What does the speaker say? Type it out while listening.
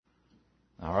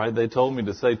All right, they told me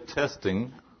to say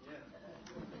testing.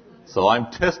 So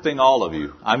I'm testing all of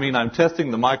you. I'm testing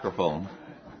the microphone.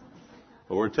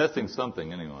 But we're testing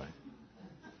something anyway.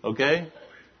 Okay?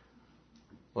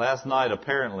 Last night,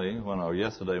 apparently,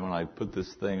 yesterday when I put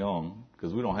this thing on,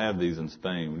 because we don't have these in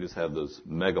Spain, we just have those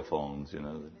megaphones,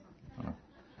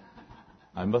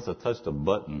 I must have touched a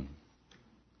button.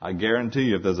 I guarantee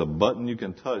you if there's a button you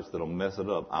can touch that'll mess it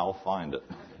up, I'll find it.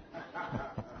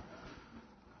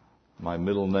 My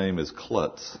middle name is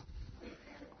Klutz.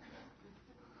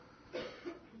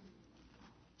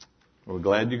 We're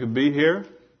glad you could be here.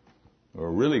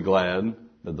 We're really glad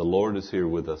that the Lord is here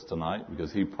with us tonight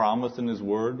because He promised in His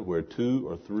Word, where 2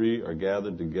 or 3 are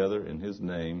gathered together in His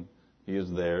name, He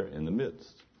is there in the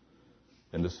midst.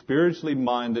 And the spiritually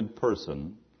minded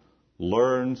person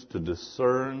learns to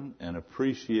discern and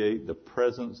appreciate the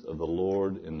presence of the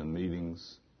Lord in the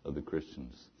meetings of the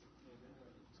Christians.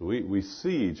 So we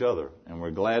see each other, and we're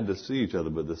glad to see each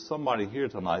other, but there's somebody here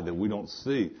tonight that we don't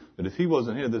see. But if he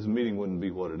wasn't here, this meeting wouldn't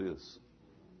be what it is.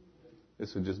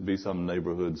 This would just be some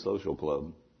neighborhood social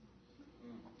club.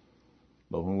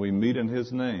 But when we meet in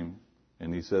His name,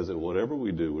 and He says that whatever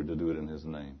we do, we're to do it in His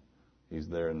name, He's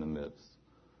there in the midst.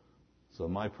 So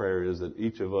my prayer is that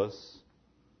each of us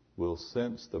will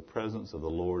sense the presence of the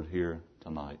Lord here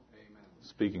tonight, Amen,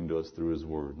 speaking to us through His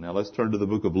Word. Now let's turn to the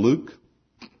book of Luke.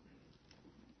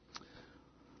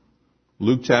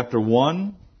 Luke chapter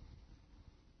 1.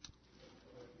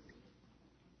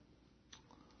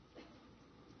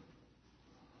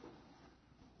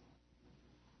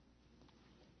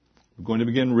 We're going to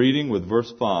begin reading with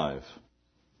verse 5.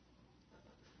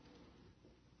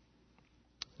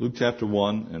 Luke chapter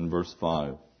 1 and verse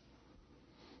 5.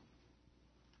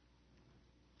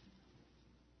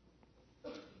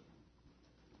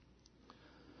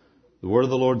 The word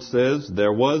of the Lord says,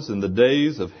 "There was in the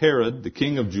days of Herod, the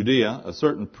king of Judea, a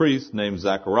certain priest named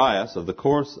Zacharias of the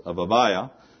course of Abiah,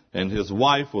 and his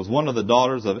wife was one of the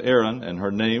daughters of Aaron, and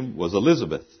her name was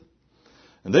Elizabeth.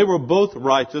 And they were both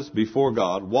righteous before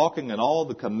God, walking in all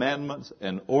the commandments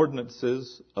and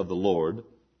ordinances of the Lord,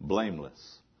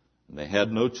 blameless. And they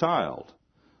had no child,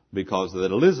 because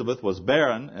that Elizabeth was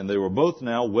barren, and they were both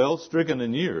now well stricken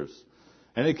in years.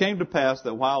 And it came to pass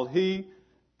that while he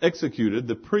executed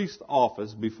the priest's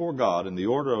office before God in the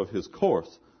order of his course,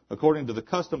 according to the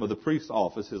custom of the priest's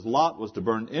office, his lot was to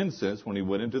burn incense when he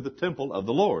went into the temple of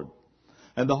the Lord.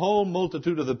 And the whole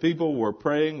multitude of the people were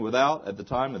praying without at the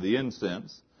time of the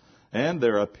incense. And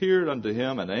there appeared unto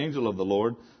him an angel of the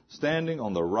Lord standing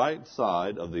on the right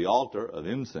side of the altar of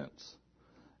incense.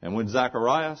 And when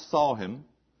Zacharias saw him,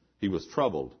 he was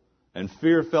troubled, and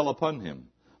fear fell upon him.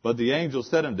 But the angel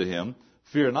said unto him,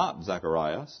 Fear not,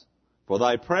 Zacharias, for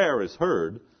thy prayer is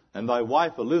heard, and thy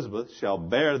wife Elizabeth shall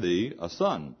bear thee a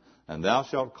son, and thou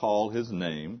shalt call his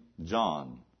name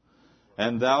John.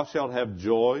 And thou shalt have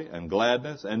joy and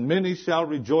gladness, and many shall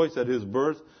rejoice at his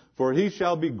birth, for he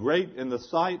shall be great in the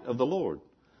sight of the Lord,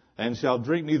 and shall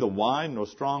drink neither wine nor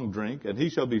strong drink, and he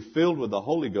shall be filled with the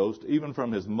Holy Ghost, even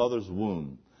from his mother's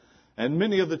womb. And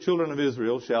many of the children of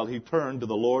Israel shall he turn to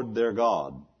the Lord their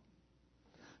God.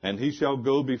 And he shall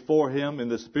go before him in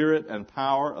the spirit and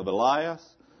power of Elias,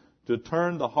 to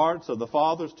turn the hearts of the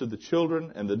fathers to the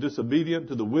children, and the disobedient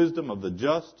to the wisdom of the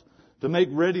just, to make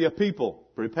ready a people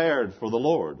prepared for the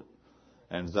Lord.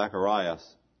 And Zacharias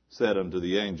said unto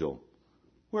the angel,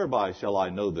 Whereby shall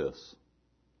I know this?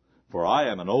 For I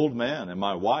am an old man, and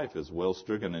my wife is well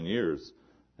stricken in years.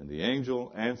 And the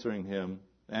angel answering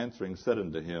said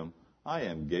unto him, I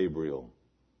am Gabriel,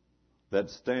 that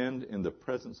stand in the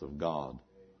presence of God,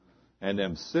 and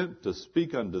am sent to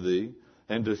speak unto thee,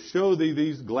 and to show thee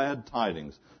these glad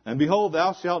tidings. And behold,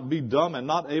 thou shalt be dumb and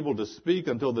not able to speak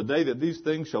until the day that these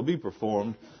things shall be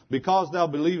performed, because thou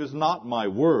believest not my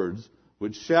words,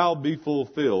 which shall be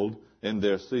fulfilled in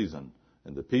their season.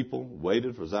 And the people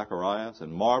waited for Zacharias,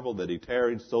 and marveled that he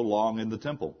tarried so long in the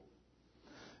temple.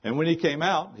 And when he came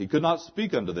out, he could not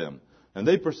speak unto them. And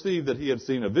they perceived that he had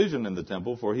seen a vision in the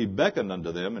temple, for he beckoned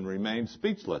unto them and remained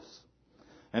speechless.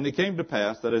 And it came to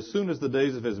pass that as soon as the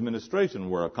days of his ministration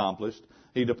were accomplished,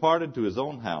 he departed to his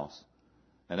own house.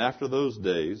 And after those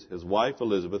days his wife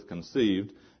Elizabeth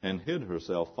conceived, and hid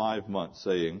herself 5 months,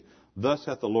 saying, Thus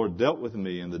hath the Lord dealt with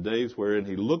me in the days wherein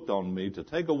he looked on me to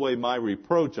take away my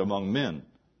reproach among men.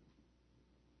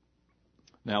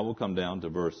 Now we'll come down to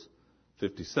verse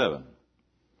 57.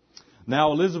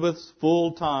 Now Elizabeth's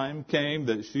full time came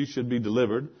that she should be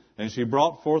delivered, and she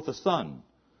brought forth a son.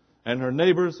 And her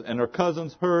neighbors and her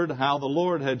cousins heard how the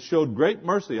Lord had showed great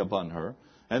mercy upon her,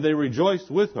 and they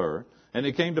rejoiced with her. And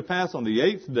it came to pass on the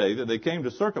 8th day that they came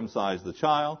to circumcise the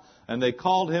child, and they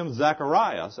called him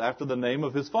Zacharias, after the name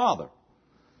of his father.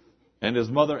 And his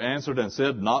mother answered and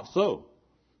said, Not so,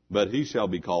 but he shall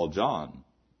be called John.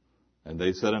 And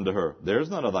they said unto her, There is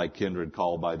none of thy kindred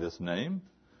called by this name.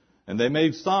 And they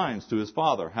made signs to his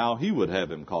father, how he would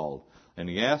have him called. And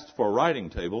he asked for a writing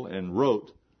table, and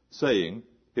wrote, saying,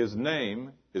 His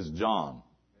name is John.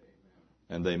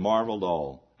 And they marveled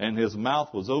all. And his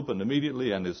mouth was opened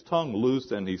immediately, and his tongue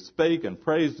loosed, and he spake and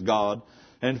praised God.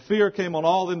 And fear came on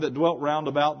all them that dwelt round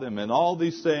about them. And all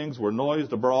these sayings were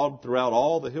noised abroad throughout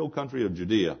all the hill country of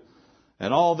Judea.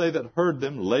 And all they that heard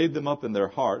them laid them up in their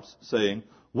hearts, saying,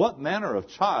 What manner of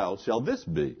child shall this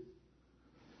be?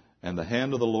 And the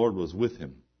hand of the Lord was with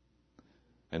him.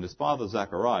 And his father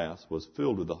Zacharias was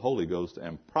filled with the Holy Ghost,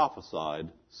 and prophesied,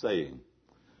 saying,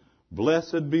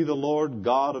 Blessed be the Lord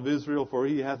God of Israel, for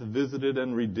he hath visited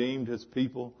and redeemed his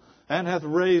people, and hath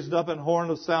raised up an horn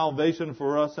of salvation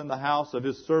for us in the house of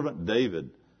his servant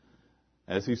David,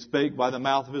 as he spake by the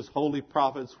mouth of his holy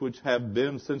prophets, which have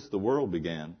been since the world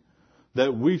began,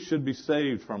 that we should be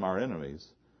saved from our enemies,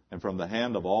 and from the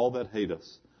hand of all that hate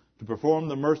us, to perform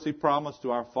the mercy promised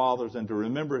to our fathers, and to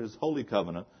remember his holy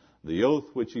covenant, the oath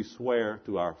which he sware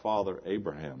to our father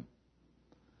Abraham,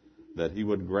 that he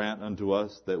would grant unto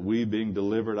us that we, being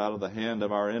delivered out of the hand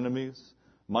of our enemies,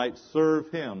 might serve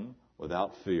him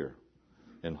without fear,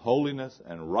 in holiness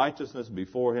and righteousness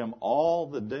before him all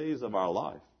the days of our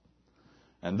life.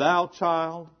 And thou,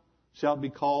 child, shalt be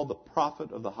called the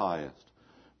prophet of the highest,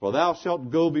 for thou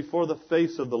shalt go before the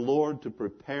face of the Lord to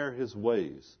prepare his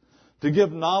ways, to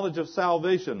give knowledge of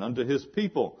salvation unto his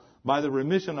people by the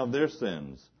remission of their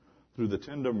sins, through the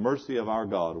tender mercy of our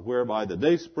God, whereby the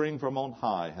dayspring from on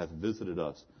high hath visited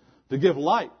us, to give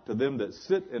light to them that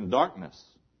sit in darkness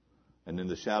and in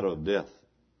the shadow of death,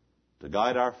 to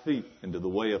guide our feet into the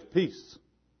way of peace.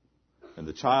 And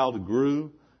the child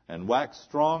grew and waxed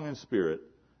strong in spirit,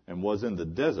 and was in the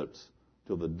deserts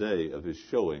till the day of his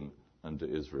showing unto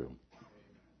Israel.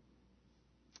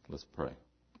 Let's pray.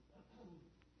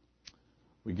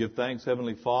 We give thanks,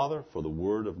 Heavenly Father, for the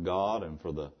Word of God, and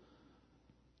for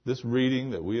this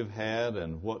reading that we have had,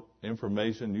 and what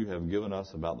information you have given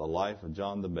us about the life of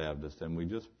John the Baptist. And we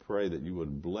just pray that you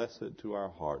would bless it to our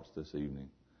hearts this evening.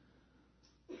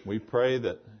 We pray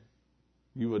that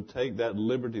you would take that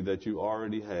liberty that you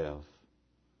already have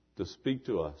to speak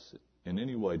to us in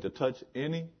any way, to touch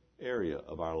any area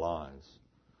of our lives,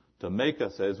 to make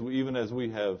us, even as we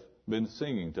have been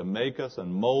singing, to make us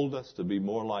and mold us to be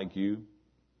more like you,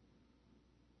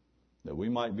 that we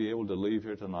might be able to leave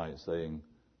here tonight saying,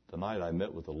 Tonight I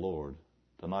met with the Lord.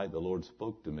 Tonight the Lord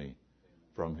spoke to me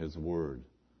from his word.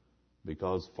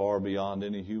 Because far beyond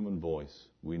any human voice,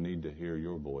 we need to hear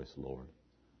your voice, Lord.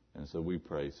 And so we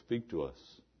pray, speak to us.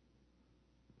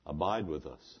 Abide with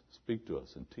us. Speak to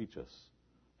us and teach us.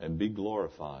 And be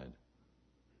glorified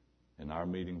in our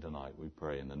meeting tonight, we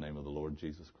pray in the name of the Lord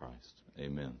Jesus Christ.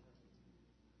 Amen.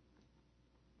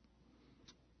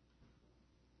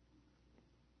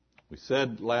 We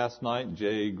said last night,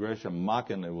 J. Gresham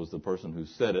Machen, it was the person who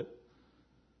said it,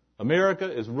 America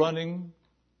is running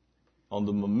on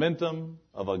the momentum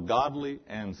of a godly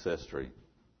ancestry.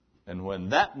 And when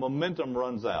that momentum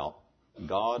runs out,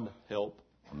 God help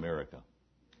America.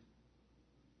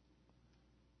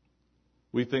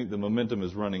 We think the momentum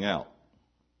is running out.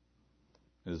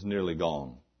 It is nearly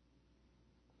gone.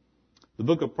 The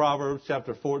book of Proverbs,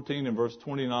 chapter 14 and verse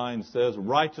 29 says,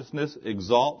 Righteousness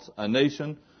exalts a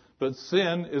nation, but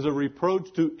sin is a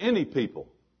reproach to any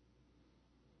people.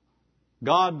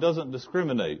 God doesn't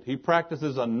discriminate. He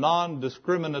practices a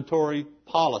non-discriminatory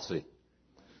policy.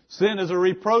 Sin is a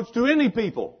reproach to any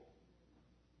people.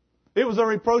 It was a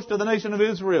reproach to the nation of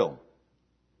Israel.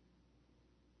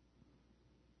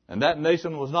 And that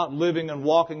nation was not living and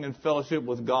walking in fellowship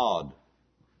with God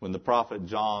when the prophet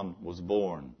John was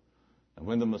born. And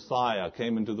when the Messiah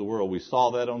came into the world, we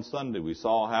saw that on Sunday. We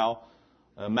saw how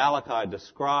Malachi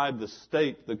described the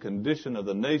state, the condition of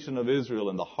the nation of Israel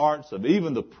in the hearts of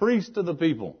even the priests of the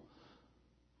people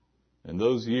in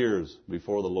those years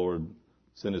before the Lord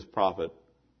sent his prophet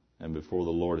and before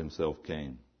the Lord himself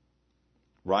came.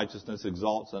 Righteousness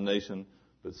exalts a nation,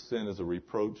 but sin is a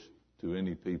reproach to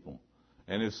any people.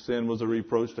 And if sin was a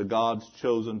reproach to God's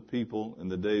chosen people in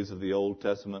the days of the Old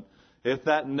Testament, if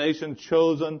that nation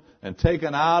chosen and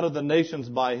taken out of the nations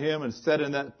by him and set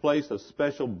in that place of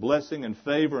special blessing and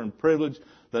favor and privilege,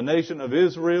 the nation of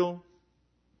Israel,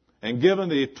 and given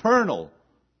the eternal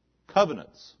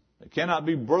covenants that cannot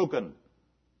be broken,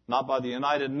 not by the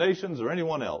United Nations or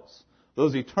anyone else,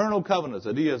 those eternal covenants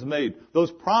that He has made,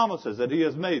 those promises that He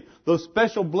has made, those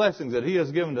special blessings that He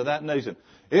has given to that nation.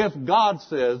 If God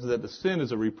says that the sin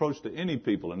is a reproach to any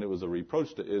people, and it was a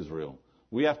reproach to Israel,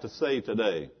 we have to say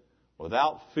today,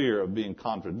 without fear of being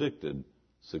contradicted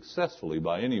successfully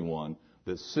by anyone,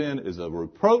 that sin is a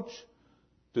reproach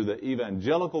to the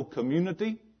evangelical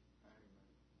community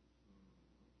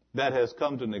that has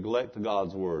come to neglect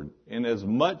God's Word.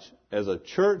 Inasmuch as a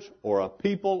church or a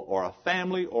people or a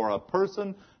family or a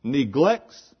person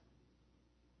neglects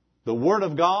the Word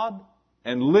of God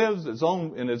and lives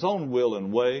in its own will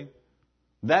and way,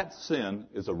 that sin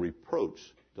is a reproach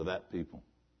to that people.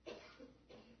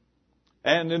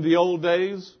 And in the old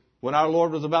days, when our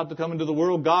Lord was about to come into the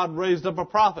world, God raised up a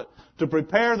prophet to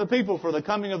prepare the people for the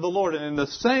coming of the Lord. And in the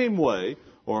same way,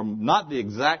 or not the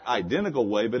exact identical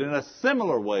way, but in a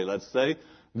similar way, let's say,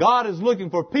 God is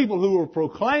looking for people who will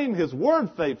proclaim His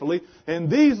Word faithfully in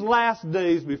these last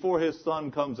days before His Son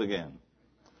comes again.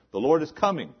 The Lord is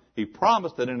coming. He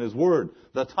promised it in His Word.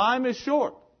 The time is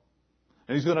short.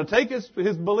 And He's going to take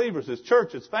His believers, His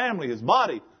church, His family, His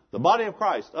body, the body of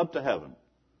Christ, up to heaven.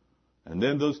 And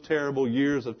then those terrible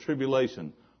years of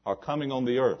tribulation are coming on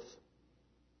the earth,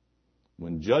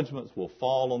 when judgments will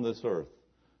fall on this earth.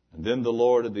 And then the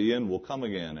Lord at the end will come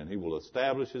again, and He will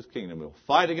establish His kingdom. He will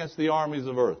fight against the armies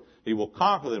of earth. He will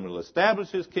conquer them and will establish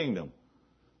His kingdom.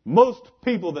 Most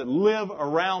people that live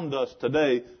around us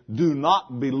today do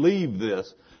not believe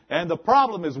this. And the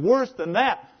problem is worse than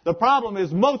that. The problem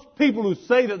is most people who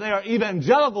say that they are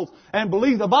evangelicals and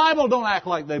believe the Bible don't act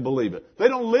like they believe it. They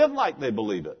don't live like they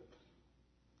believe it.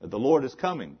 That the Lord is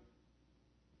coming.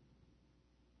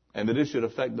 And that it should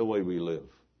affect the way we live.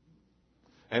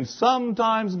 And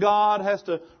sometimes God has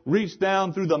to reach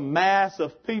down through the mass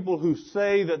of people who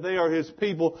say that they are His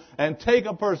people and take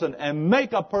a person and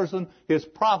make a person His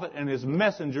prophet and His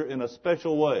messenger in a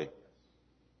special way.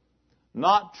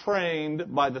 Not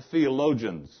trained by the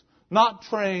theologians, not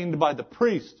trained by the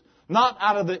priests, not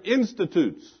out of the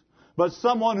institutes, but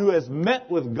someone who has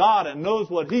met with God and knows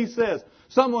what He says.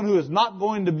 Someone who is not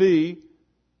going to be,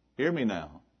 hear me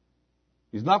now,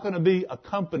 he's not going to be a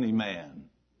company man.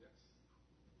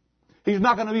 He's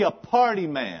not going to be a party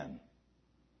man.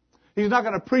 He's not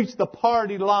going to preach the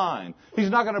party line. He's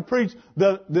not going to preach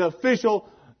the official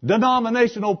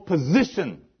denominational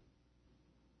position.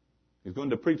 He's going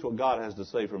to preach what God has to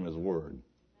say from His Word.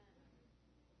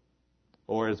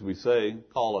 Or as we say,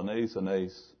 call an ace and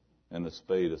a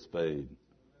spade a spade.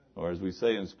 Or as we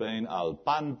say in Spain, al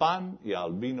pan pan y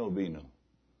al vino vino.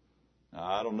 Now,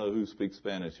 I don't know who speaks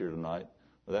Spanish here tonight.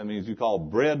 But that means you call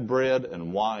bread bread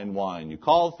and wine wine. You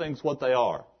call things what they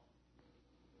are.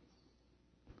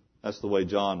 That's the way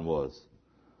John was.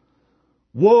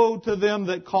 Woe to them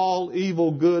that call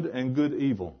evil good and good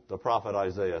evil, the prophet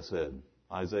Isaiah said.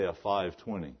 Isaiah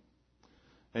 5:20.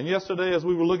 And yesterday as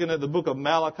we were looking at the book of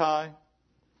Malachi,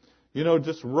 you know,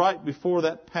 just right before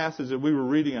that passage that we were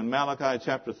reading in Malachi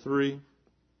chapter 3,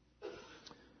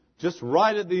 just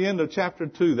right at the end of chapter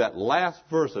 2, that last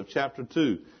verse of chapter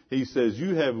 2, he says,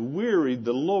 you have wearied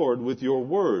the Lord with your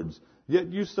words. Yet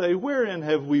you say, wherein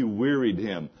have we wearied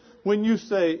Him? When you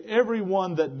say,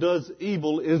 everyone that does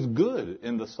evil is good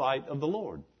in the sight of the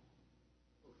Lord.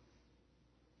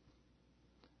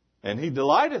 And He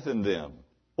delighteth in them.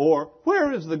 Or,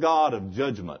 where is the God of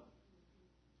judgment?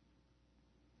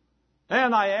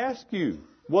 And I ask you,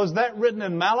 was that written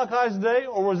in Malachi's day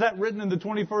or was that written in the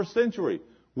 21st century?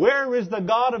 Where is the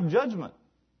God of judgment?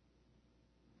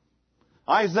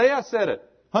 Isaiah said it.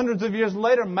 Hundreds of years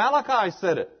later, Malachi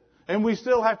said it. And we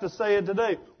still have to say it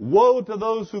today. Woe to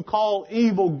those who call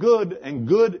evil good and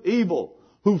good evil,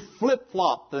 who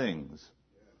flip-flop things,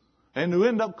 and who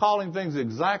end up calling things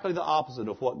exactly the opposite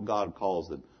of what God calls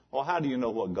them. Well, how do you know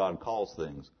what God calls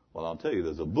things? Well, I'll tell you,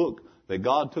 there's a book that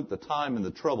God took the time and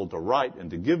the trouble to write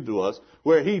and to give to us,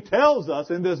 where He tells us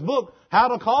in this book how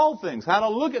to call things, how to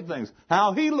look at things,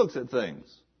 how He looks at things.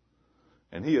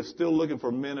 And He is still looking for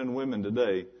men and women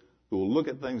today who will look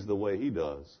at things the way He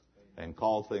does and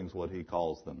call things what He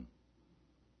calls them.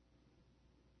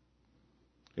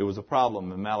 It was a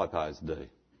problem in Malachi's day.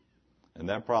 And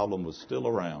that problem was still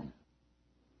around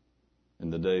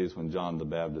in the days when John the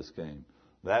Baptist came.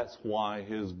 That's why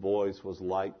his voice was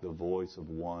like the voice of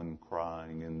one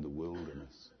crying in the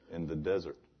wilderness, in the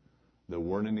desert. There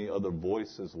weren't any other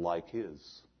voices like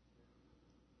his.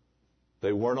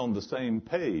 They weren't on the same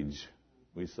page,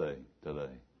 we say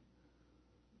today.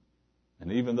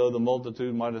 And even though the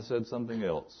multitude might have said something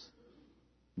else,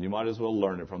 you might as well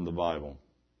learn it from the Bible.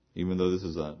 Even though this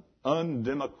is an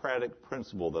undemocratic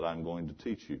principle that I'm going to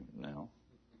teach you now.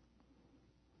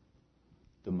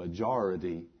 The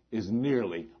majority is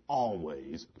nearly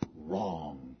always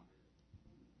wrong.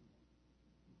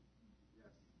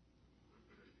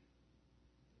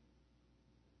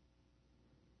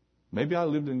 Maybe I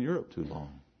lived in Europe too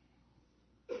long.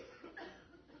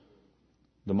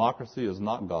 Democracy is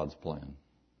not God's plan.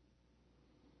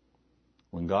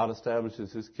 When God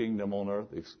establishes His kingdom on earth,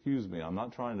 excuse me, I'm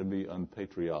not trying to be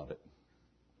unpatriotic.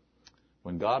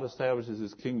 When God establishes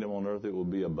His kingdom on earth, it will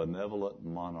be a benevolent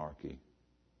monarchy.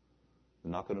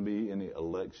 There's not going to be any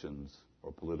elections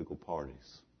or political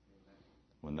parties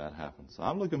when that happens.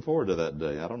 I'm looking forward to that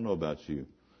day. I don't know about you.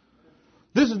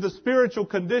 This is the spiritual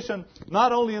condition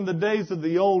not only in the days of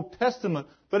the Old Testament,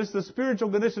 but it's the spiritual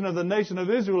condition of the nation of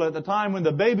Israel at the time when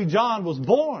the baby John was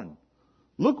born.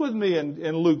 Look with me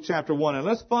in Luke chapter 1, and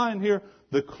let's find here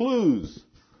the clues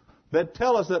that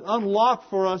tell us, that unlock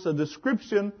for us a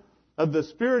description of the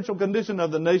spiritual condition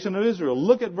of the nation of Israel.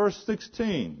 Look at verse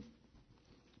 16.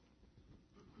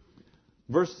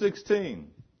 Verse 16.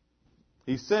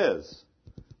 He says,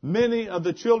 "Many of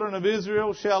the children of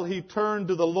Israel shall he turn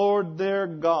to the Lord their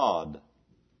God."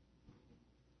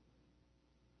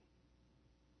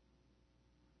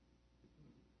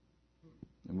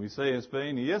 And we say in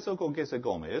Spain, ¿y eso con qué se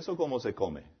come? ¿Eso cómo se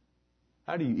come?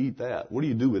 How do you eat that? What do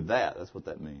you do with that? That's what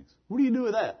that means. What do you do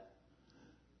with that?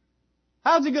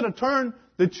 How's he going to turn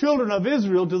the children of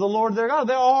Israel to the Lord their God?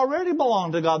 They already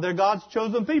belong to God. They're God's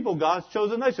chosen people, God's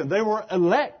chosen nation. They were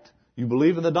elect. You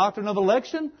believe in the doctrine of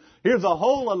election? Here's a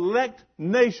whole elect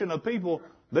nation of people.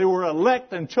 They were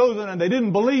elect and chosen, and they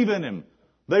didn't believe in Him.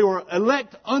 They were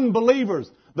elect unbelievers.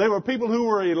 They were people who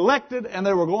were elected, and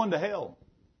they were going to hell.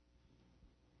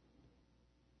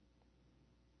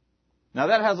 Now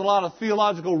that has a lot of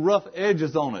theological rough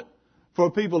edges on it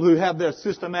for people who have their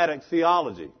systematic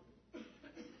theology.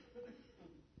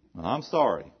 I'm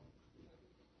sorry.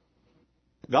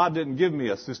 God didn't give me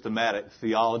a systematic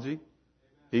theology.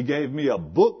 He gave me a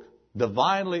book,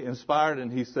 divinely inspired, and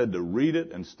He said to read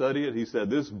it and study it. He said,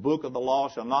 "This book of the law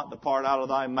shall not depart out of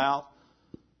thy mouth."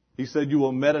 He said, "You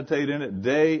will meditate in it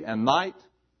day and night."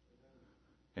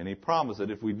 And He promised that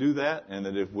if we do that, and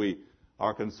that if we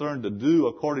are concerned to do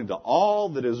according to all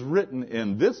that is written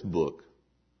in this book,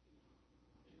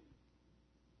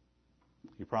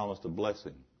 He promised a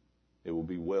blessing. It will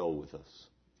be well with us,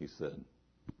 He said.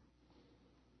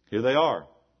 Here they are,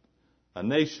 a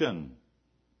nation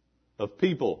of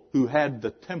people who had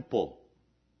the temple,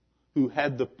 who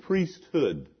had the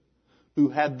priesthood, who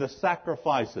had the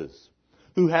sacrifices,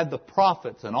 who had the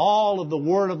prophets and all of the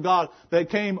Word of God that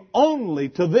came only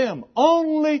to them,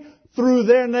 only through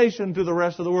their nation to the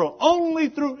rest of the world. Only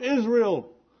through Israel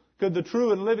could the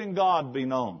true and living God be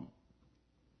known.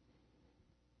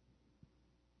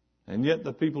 And yet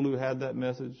the people who had that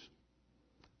message,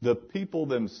 the people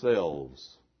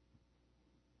themselves,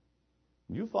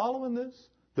 you following this?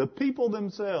 The people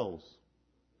themselves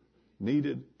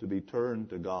needed to be turned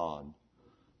to God,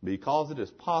 because it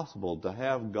is possible to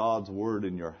have God's Word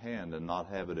in your hand and not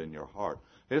have it in your heart.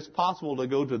 It's possible to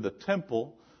go to the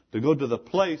temple, to go to the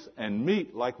place and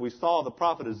meet, like we saw the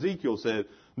prophet Ezekiel said,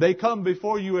 "They come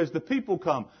before you as the people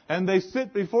come, and they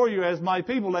sit before you as my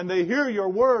people, and they hear your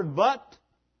word, but..."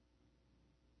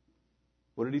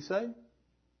 What did he say?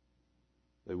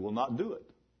 They will not do it.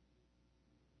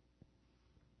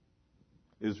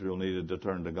 Israel needed to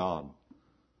turn to God.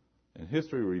 And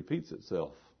history repeats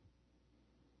itself.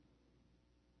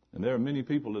 And there are many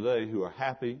people today who are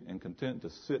happy and content to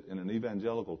sit in an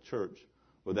evangelical church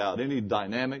without any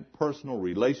dynamic personal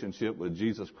relationship with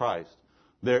Jesus Christ.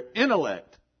 Their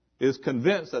intellect is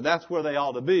convinced that that's where they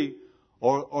ought to be,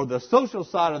 or the social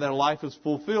side of their life is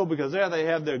fulfilled because there they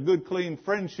have their good, clean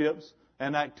friendships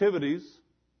and activities.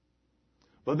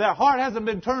 But their heart hasn't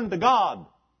been turned to God.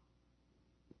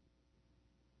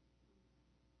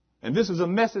 And this is a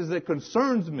message that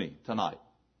concerns me tonight.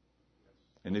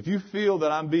 And if you feel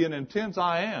that I'm being intense,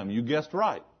 I am. You guessed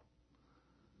right.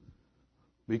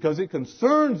 Because it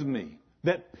concerns me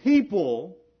that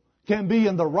people can be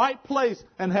in the right place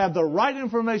and have the right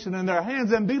information in their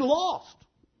hands and be lost.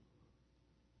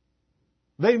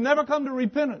 They've never come to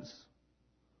repentance.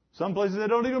 Some places they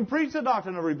don't even preach the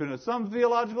doctrine of repentance. Some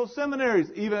theological seminaries,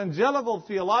 evangelical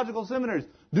theological seminaries,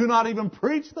 do not even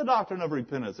preach the doctrine of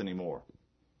repentance anymore.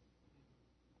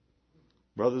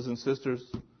 Brothers and sisters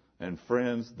and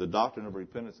friends, the doctrine of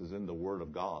repentance is in the Word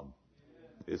of God.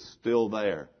 It's still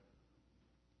there.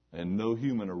 And no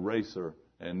human eraser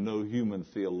and no human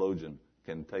theologian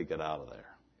can take it out of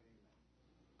there.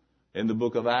 In the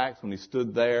book of Acts, when he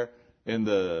stood there in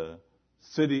the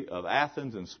city of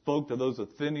Athens and spoke to those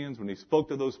Athenians, when he spoke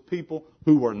to those people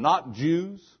who were not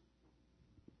Jews,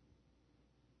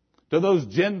 to those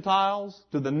Gentiles,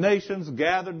 to the nations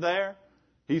gathered there.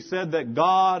 He said that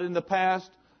God in the past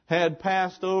had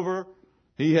passed over.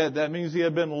 That means He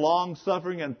had been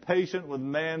long-suffering and patient with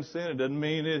man's sin. It doesn't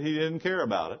mean that He didn't care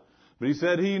about it. But He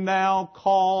said He now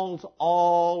calls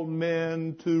all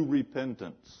men to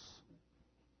repentance.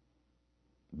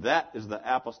 That is the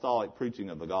apostolic preaching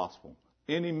of the gospel.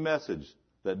 Any message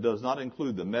that does not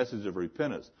include the message of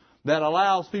repentance, that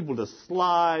allows people to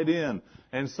slide in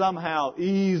and somehow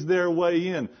ease their way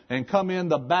in and come in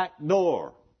the back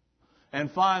door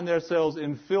and find themselves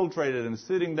infiltrated and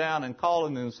sitting down and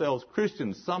calling themselves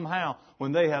Christians somehow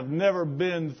when they have never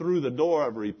been through the door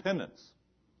of repentance.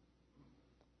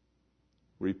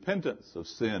 Repentance of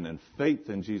sin and faith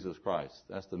in Jesus Christ.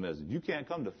 That's the message. You can't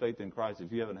come to faith in Christ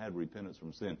if you haven't had repentance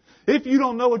from sin. If you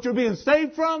don't know what you're being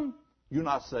saved from, you're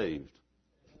not saved.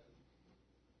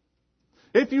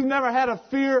 If you've never had a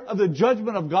fear of the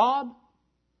judgment of God,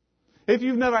 if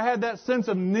you've never had that sense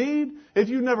of need, if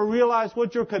you've never realized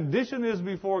what your condition is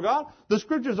before God, the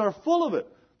Scriptures are full of it.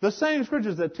 The same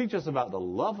Scriptures that teach us about the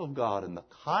love of God and the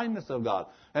kindness of God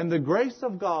and the grace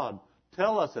of God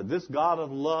tell us that this God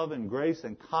of love and grace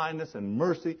and kindness and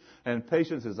mercy and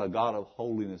patience is a God of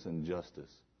holiness and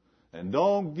justice. And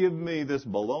don't give me this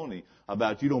baloney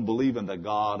about you don't believe in the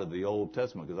God of the Old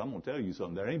Testament, because I'm going to tell you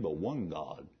something. There ain't but one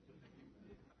God.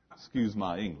 Excuse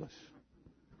my English.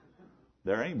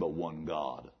 There ain't but one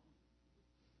God.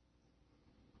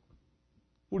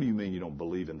 What do you mean you don't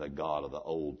believe in the God of the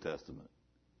Old Testament?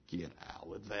 Get out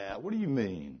with that. What do you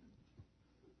mean?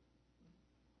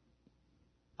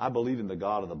 I believe in the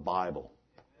God of the Bible.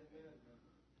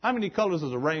 How many colors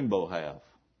does a rainbow have?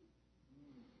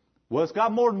 Well, it's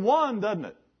got more than one, doesn't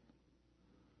it?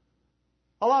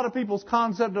 A lot of people's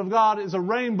concept of God is a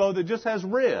rainbow that just has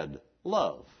red.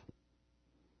 Love.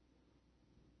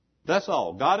 That's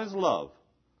all. God is love.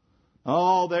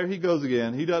 Oh, there he goes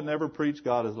again. He doesn't ever preach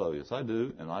God is love. Yes, I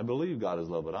do, and I believe God is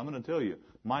love. But I'm going to tell you,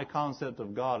 my concept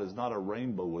of God is not a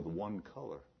rainbow with one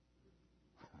color.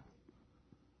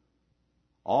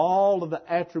 All of the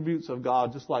attributes of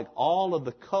God, just like all of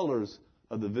the colors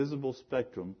of the visible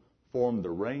spectrum form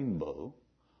the rainbow,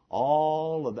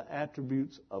 all of the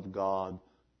attributes of God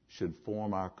should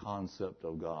form our concept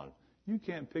of God. You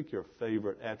can't pick your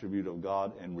favorite attribute of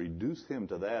God and reduce Him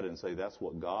to that and say that's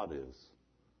what God is.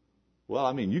 Well,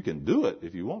 I mean, you can do it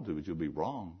if you want to, but you'll be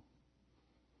wrong.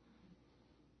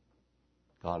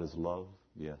 God is love,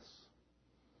 yes.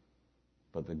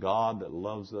 But the God that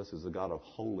loves us is a God of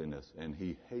holiness, and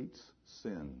He hates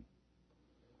sin.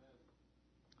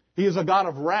 He is a God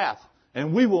of wrath,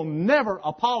 and we will never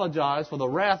apologize for the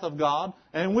wrath of God,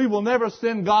 and we will never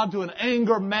send God to an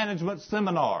anger management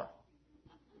seminar.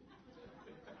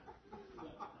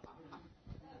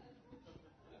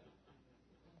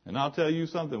 And I'll tell you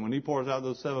something, when He pours out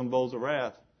those 7 bowls of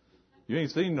wrath, you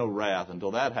ain't seen no wrath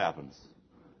until that happens.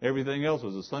 Everything else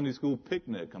was a Sunday school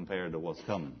picnic compared to what's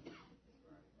coming.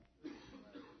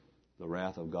 The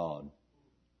wrath of God.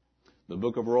 The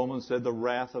book of Romans said the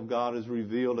wrath of God is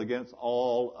revealed against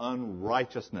all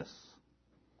unrighteousness.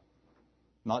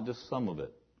 Not just some of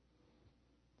it.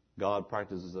 God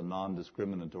practices a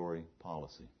non-discriminatory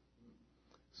policy.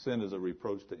 Sin is a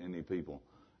reproach to any people.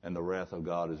 And the wrath of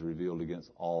God is revealed against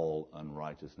all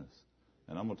unrighteousness.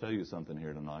 And I'm going to tell you something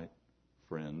here tonight,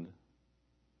 friend.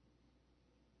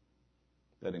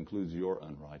 That includes your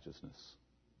unrighteousness.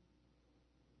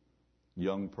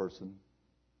 Young person,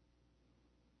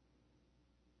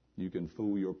 you can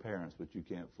fool your parents, but you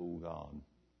can't fool God.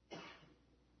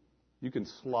 You can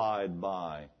slide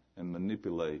by and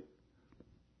manipulate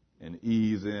and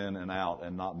ease in and out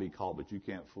and not be caught, but you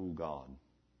can't fool God.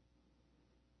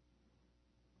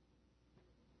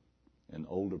 An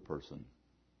older person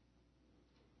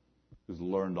who's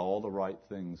learned all the right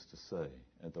things to say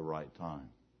at the right time.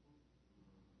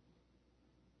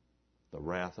 The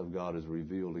wrath of God is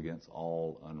revealed against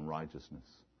all unrighteousness.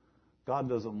 God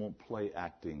doesn't want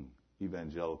play-acting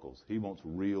evangelicals. He wants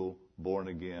real,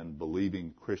 born-again,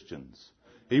 believing Christians.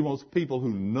 He wants people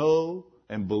who know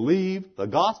and believe the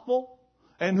gospel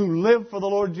and who live for the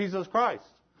Lord Jesus Christ.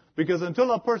 Because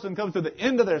until a person comes to the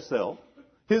end of their self,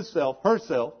 his self,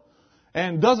 herself,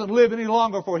 and doesn't live any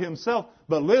longer for himself,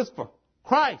 but lives for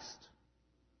Christ.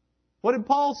 What did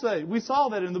Paul say? We saw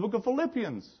that in the book of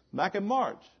Philippians back in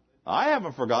March. I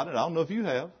haven't forgotten it. I don't know if you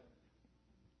have.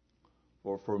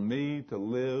 For me to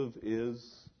live is...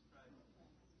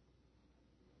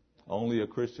 Only a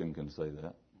Christian can say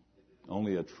that.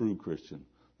 Only a true Christian.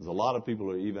 There's a lot of people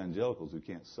who are evangelicals who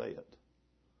can't say it.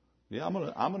 Yeah, I'm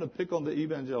gonna pick on the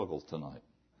evangelicals tonight.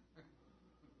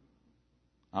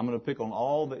 I'm going to pick on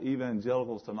all the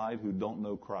evangelicals tonight who don't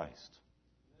know Christ.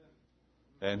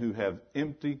 and who have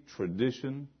empty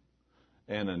tradition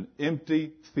and an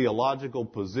empty theological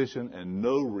position and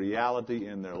no reality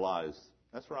in their lives.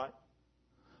 That's right.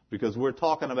 Because we're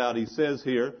talking about, he says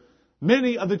here,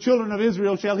 many of the children of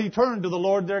Israel shall he turn to the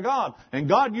Lord their God. And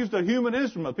God used a human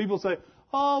instrument. People say,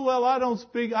 oh, well, I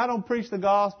don't preach the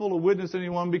gospel or witness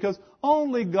anyone because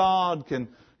only God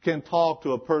can talk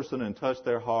to a person and touch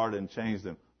their heart and change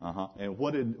them. And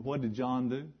what did John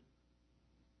do?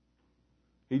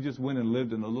 He just went and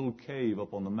lived in a little cave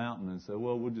up on the mountain and said,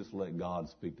 well, we'll just let God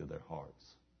speak to their hearts.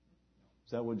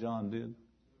 Is that what John did?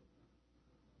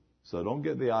 So don't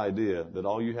get the idea that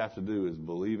all you have to do is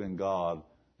believe in God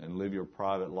and live your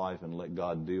private life and let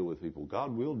God deal with people.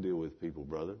 God will deal with people,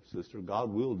 brother, sister.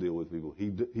 God will deal with people. He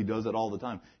does it all the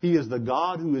time. He is the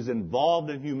God who is involved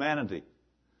in humanity.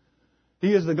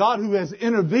 He is the God who has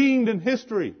intervened in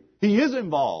history. He is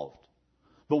involved.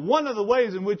 But one of the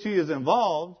ways in which he is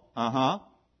involved,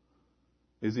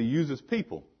 is he uses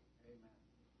people.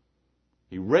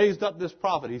 He raised up this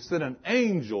prophet. He sent an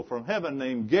angel from heaven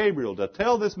named Gabriel to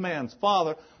tell this man's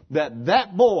father that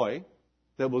that boy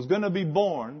that was going to be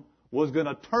born was going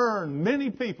to turn many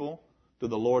people to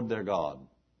the Lord their God.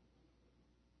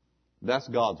 That's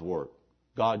God's work.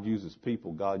 God uses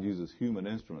people. God uses human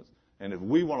instruments. And if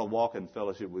we want to walk in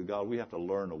fellowship with God, we have to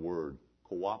learn a word.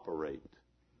 Cooperate.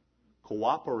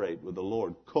 Cooperate with the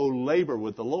Lord. Co-labor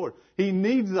with the Lord. He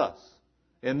needs us.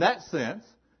 In that sense,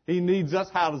 he needs us.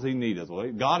 How does he need us?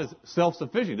 Well, God is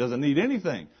self-sufficient. He doesn't need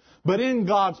anything. But in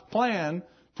God's plan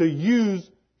to use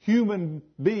human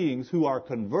beings who are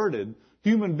converted,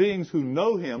 human beings who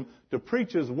know him, to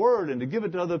preach his word and to give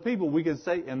it to other people, we can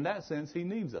say in that sense he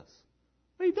needs us.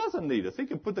 But he doesn't need us. He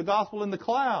can put the gospel in the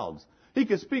clouds. He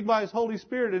can speak by his Holy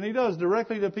Spirit, and he does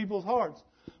directly to people's hearts.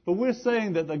 But we're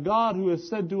saying that the God who has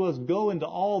said to us, go into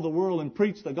all the world and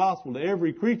preach the gospel to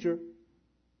every creature,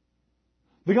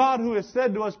 the God who has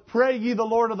said to us, pray ye the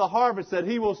Lord of the harvest, that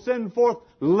he will send forth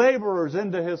laborers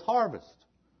into his harvest.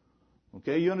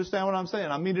 Okay, you understand what I'm saying?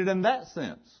 I mean it in that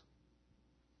sense.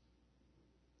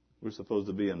 We're supposed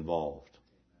to be involved.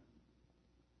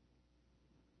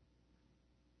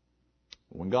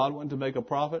 When God went to make a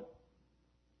prophet,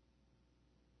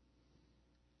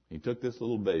 he took this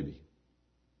little baby.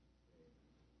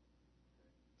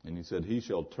 And he said, he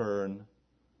shall turn,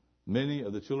 many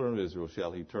of the children of Israel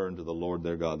shall he turn to the Lord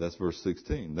their God. That's verse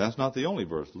 16. That's not the only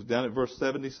verse. Look down at verse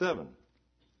 77.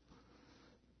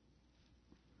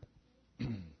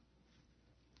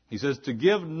 He says, to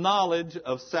give knowledge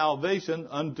of salvation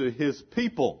unto his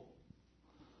people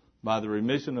by the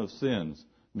remission of sins.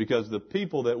 Because the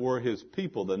people that were his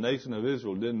people, the nation of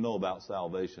Israel, didn't know about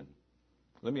salvation.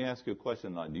 Let me ask you a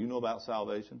question tonight. Do you know about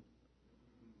salvation?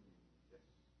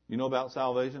 You know about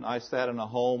salvation? I sat in a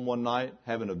home one night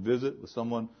having a visit with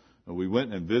someone, and we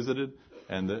went and visited,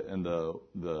 and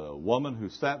the woman who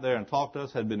sat there and talked to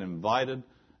us had been invited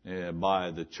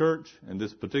by the church in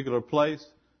this particular place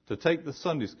to take the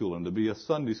Sunday school and to be a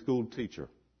Sunday school teacher.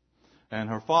 And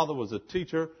her father was a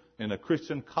teacher in a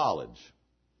Christian college.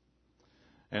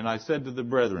 And I said to the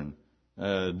brethren,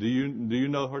 do you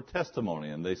know her testimony?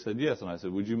 And they said yes. And I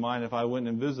said, would you mind if I went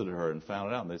and visited her and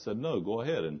found it out? And they said, no, go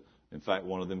ahead. And in fact,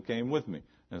 one of them came with me.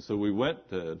 And so we went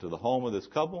to the home of this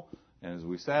couple. And as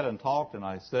we sat and talked, and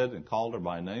I said and called her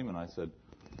by name, and I said,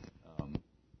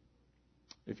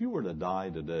 if you were to die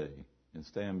today and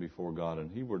stand before God,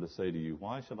 and he were to say to you,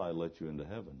 why should I let you into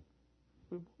heaven?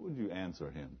 What would you answer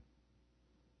him?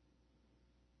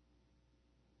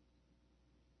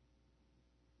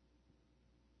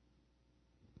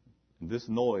 This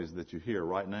noise that you hear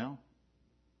right now,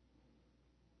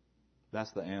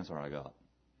 that's the answer I got.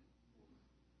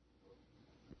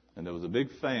 And there was a big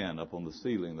fan up on the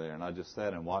ceiling there, and I just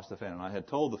sat and watched the fan. And I had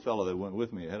told the fellow that went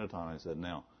with me ahead of time, I said,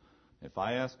 now, if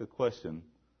I ask a question,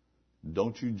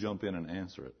 don't you jump in and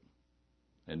answer it.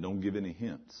 And don't give any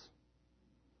hints.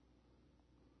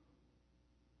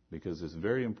 Because it's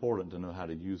very important to know how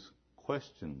to use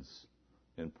questions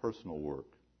in personal work.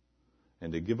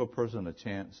 And to give a person a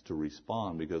chance to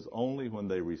respond, because only when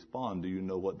they respond do you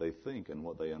know what they think and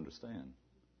what they understand.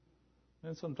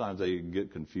 And sometimes they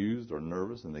get confused or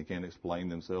nervous and they can't explain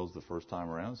themselves the first time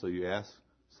around. So you ask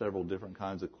several different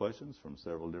kinds of questions from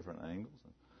several different angles.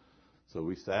 So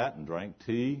we sat and drank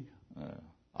tea,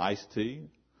 iced tea.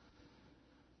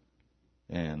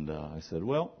 And I said,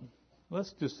 well,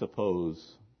 let's just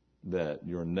suppose that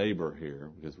your neighbor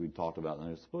here, because we talked about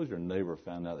that, suppose your neighbor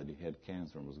found out that he had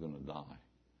cancer and was going to die.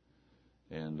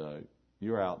 And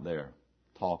you're out there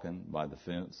talking by the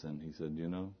fence, and he said, you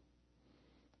know,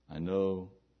 I know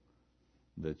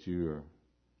that you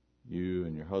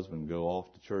and your husband go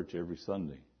off to church every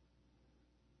Sunday.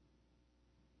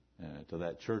 to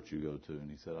that church you go to. And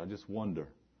he said, I just wonder.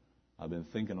 I've been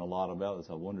thinking a lot about this.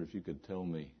 I wonder if you could tell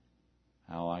me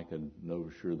how I could know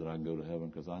for sure that I can go to heaven,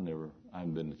 because I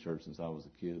haven't been to church since I was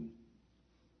a kid.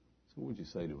 So what would you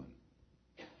say to him?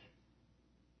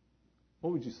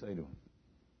 What would you say to him?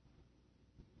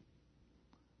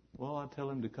 Well, I'd tell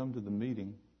him to come to the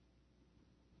meeting.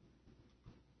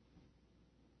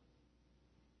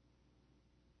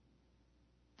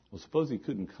 Well, suppose he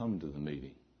couldn't come to the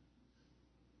meeting.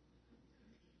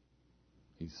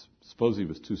 Suppose he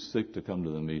was too sick to come to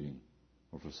the meeting,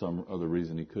 or for some other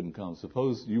reason he couldn't come.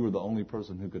 Suppose you were the only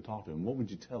person who could talk to him. What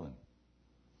would you tell him?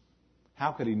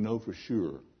 How could he know for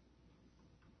sure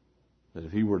that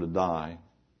if he were to die,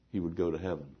 he would go to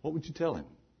heaven? What would you tell him?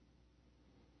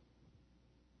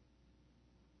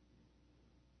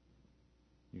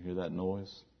 You hear that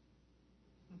noise?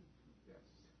 Yes.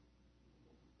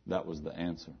 That was the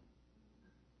answer.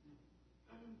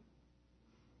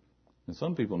 And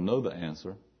some people know the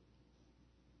answer,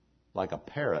 like a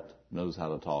parrot knows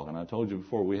how to talk. And I told you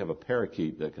before, we have a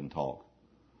parakeet that can talk.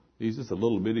 He's just a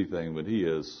little bitty thing, but he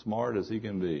is smart as he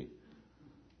can be.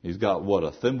 He's got,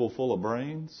 a thimble of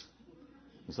brains?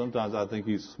 And sometimes I think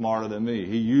he's smarter than me.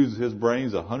 He uses his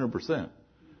brains 100%.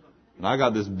 And I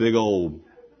got this big old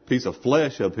piece of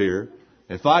flesh up here.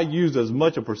 If I used as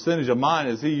much a percentage of mine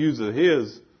as he uses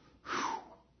his,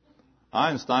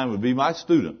 Einstein would be my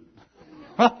student.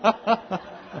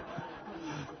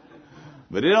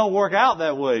 But it don't work out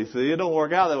that way. See, it don't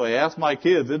work out that way. Ask my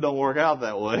kids, it don't work out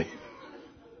that way.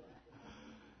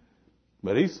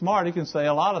 But he's smart. He can say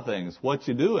a lot of things. What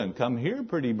you doing? Come here,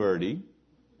 pretty birdie.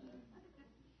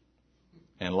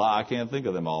 And I can't think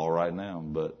of them all right now,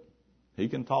 but he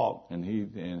can talk, and he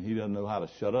doesn't know how to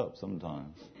shut up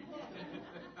sometimes.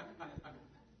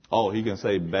 Oh, he can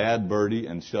say bad birdie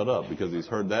and shut up, because he's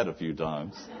heard that a few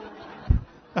times.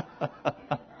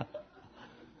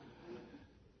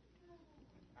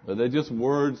 But they're just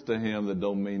words to him that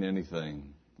don't mean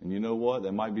anything. And you know what?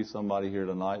 There might be somebody here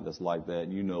tonight that's like that.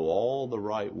 You know all the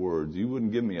right words. You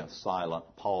wouldn't give me a silent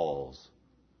pause.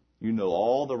 You know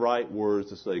all the right words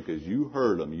to say because you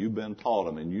heard them, you've been taught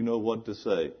them, and you know what to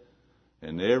say.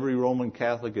 And every Roman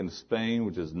Catholic in Spain,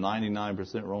 which is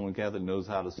 99% Roman Catholic, knows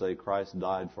how to say Christ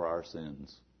died for our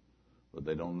sins. But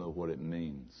they don't know what it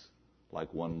means.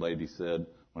 Like one lady said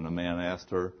when a man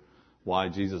asked her why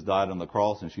Jesus died on the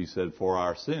cross, and she said, for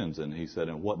our sins. And he said,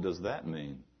 and what does that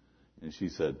mean? And she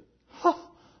said,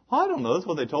 I don't know. That's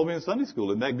what they told me in Sunday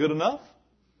school. Isn't that good enough?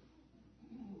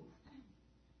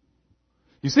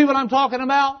 You see what I'm talking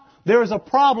about? There is a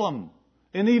problem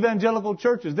in evangelical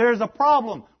churches. There is a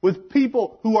problem with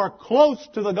people who are close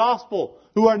to the gospel,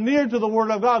 who are near to the Word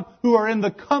of God, who are in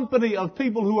the company of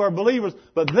people who are believers,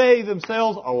 but they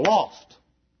themselves are lost.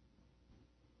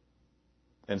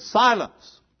 And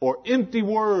silence or empty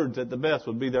words at the best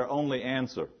would be their only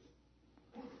answer.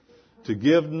 To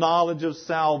give knowledge of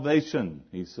salvation,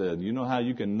 he said. You know how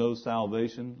you can know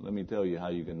salvation? Let me tell you how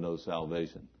you can know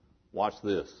salvation. Watch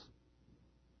this.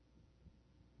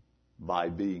 By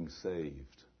being saved.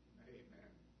 Amen.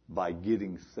 By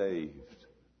getting saved.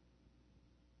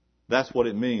 That's what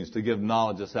it means to give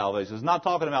knowledge of salvation. It's not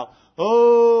talking about,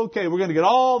 okay, we're going to get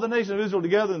all the nation of Israel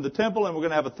together in the temple and we're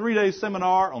going to have a 3-day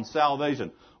seminar on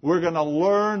salvation. We're going to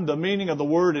learn the meaning of the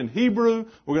word in Hebrew.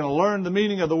 We're going to learn the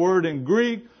meaning of the word in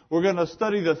Greek. We're going to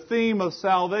study the theme of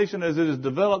salvation as it is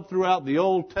developed throughout the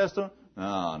Old Testament.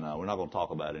 No, we're not going to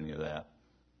talk about any of that.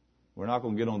 We're not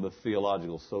going to get on the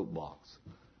theological soapbox.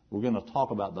 We're going to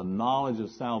talk about the knowledge of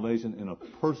salvation in a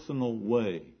personal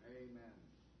way. Amen.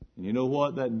 And you know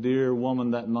what? That dear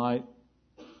woman that night,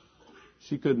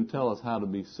 she couldn't tell us how to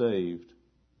be saved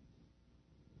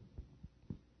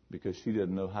because she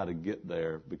didn't know how to get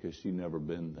there because she'd never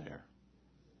been there.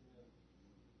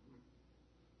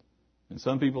 And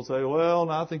some people say, well,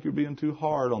 no, I think you're being too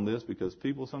hard on this because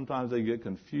people sometimes they get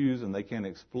confused and they can't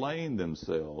explain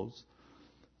themselves.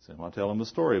 So I tell them a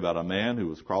story about a man who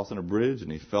was crossing a bridge and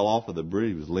he fell off of the bridge.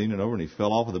 He was leaning over and he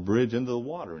fell off of the bridge into the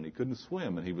water and he couldn't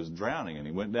swim and he was drowning and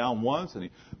he went down once and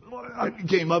he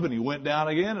came up and he went down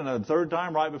again, and a third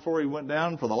time right before he went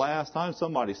down for the last time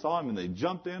somebody saw him and they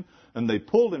jumped in and they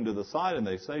pulled him to the side and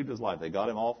they saved his life. They got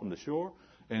him off from the shore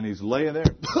and he's laying there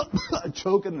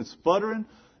choking and sputtering.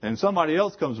 And somebody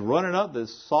else comes running up that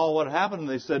saw what happened, and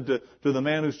they said to the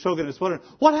man who's choking and sputtering,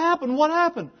 "What happened? What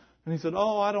happened?" And he said,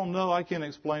 "Oh, I don't know. I can't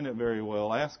explain it very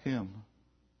well. Ask him."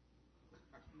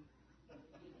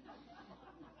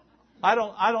 I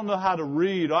don't know how to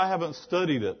read. I haven't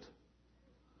studied it.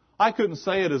 I couldn't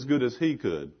say it as good as he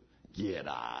could. Get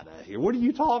out of here. What are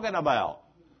you talking about?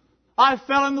 I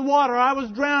fell in the water. I was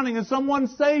drowning, and someone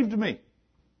saved me.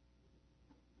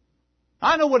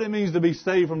 I know what it means to be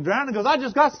saved from drowning because I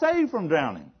just got saved from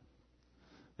drowning.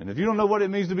 And if you don't know what it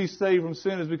means to be saved from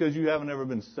sin, it's because you haven't ever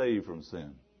been saved from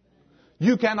sin.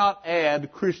 You cannot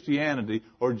add Christianity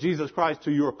or Jesus Christ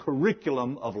to your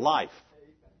curriculum of life.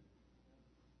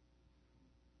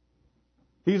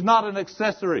 He's not an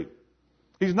accessory.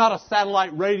 He's not a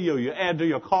satellite radio you add to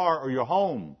your car or your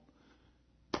home.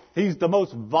 He's the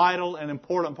most vital and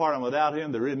important part, and without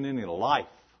Him there isn't any life.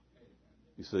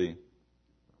 You see?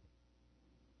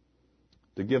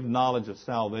 To give knowledge of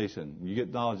salvation. You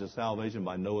get knowledge of salvation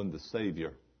by knowing the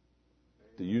Savior.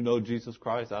 Do you know Jesus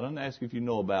Christ? I don't ask you if you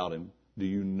know about Him. Do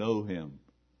you know Him?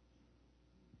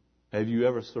 Have you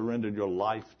ever surrendered your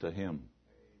life to Him?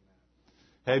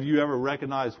 Have you ever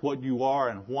recognized what you are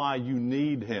and why you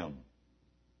need Him?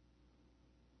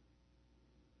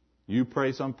 You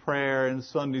pray some prayer in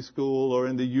Sunday school or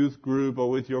in the youth group or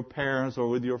with your parents or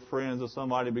with your friends or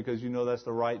somebody because you know that's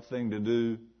the right thing to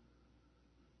do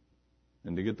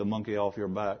and to get the monkey off your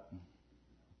back.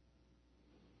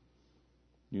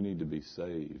 You need to be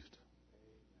saved.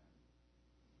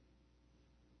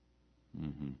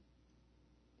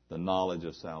 The knowledge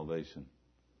of salvation.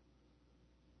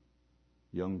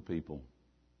 Young people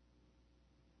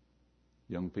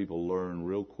learn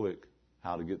real quick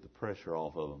how to get the pressure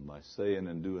off of them by saying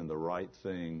and doing the right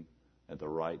thing at the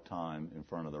right time in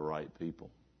front of the right people.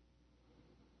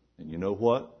 And you know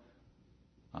what?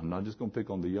 I'm not just going to pick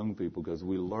on the young people because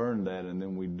we learn that and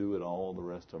then we do it all the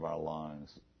rest of our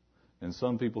lives. And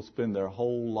some people spend their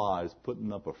whole lives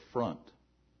putting up a front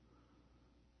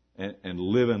and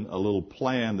living a little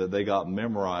plan that they got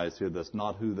memorized here that's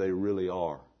not who they really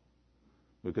are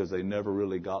because they never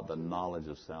really got the knowledge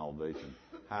of salvation.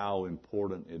 How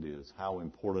important it is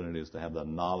to have the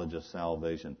knowledge of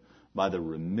salvation by the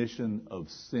remission of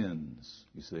sins.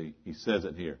 You see, he says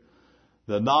it here.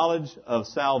 The knowledge of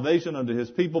salvation unto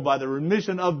His people by the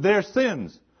remission of their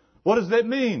sins. What does that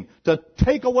mean? To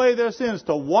take away their sins,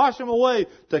 to wash them away,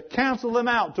 to cancel them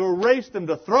out, to erase them,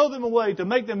 to throw them away, to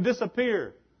make them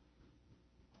disappear.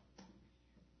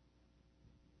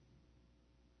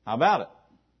 How about it?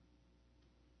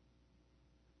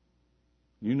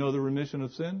 You know the remission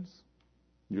of sins?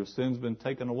 Your sins been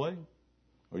taken away?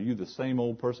 Or are you the same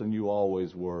old person you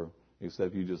always were,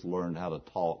 except you just learned how to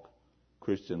talk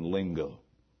Christian lingo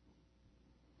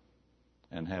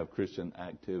and have Christian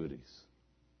activities?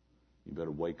 You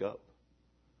better wake up.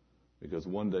 Because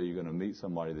one day you're going to meet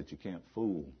somebody that you can't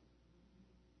fool.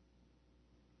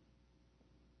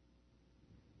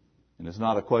 And it's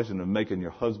not a question of making your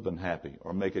husband happy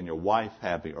or making your wife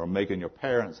happy or making your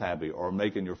parents happy or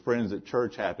making your friends at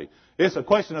church happy. It's a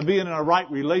question of being in a right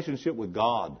relationship with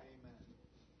God.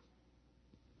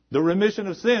 The remission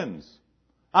of sins.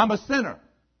 I'm a sinner.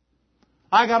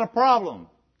 I got a problem.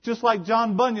 Just like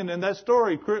John Bunyan in that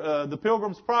story, The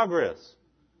Pilgrim's Progress.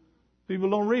 People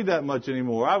don't read that much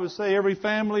anymore. I would say every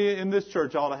family in this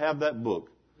church ought to have that book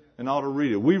and ought to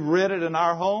read it. We've read it in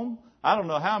our home. I don't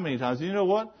know how many times. You know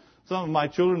what? Some of my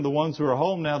children, the ones who are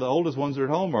home now, the oldest ones who are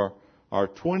at home are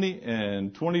 20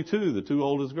 and 22, the two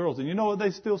oldest girls. And you know what they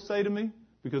still say to me?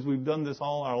 Because we've done this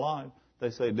all our life.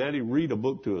 They say, Daddy, read a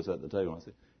book to us at the table. I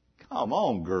say, come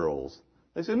on, girls.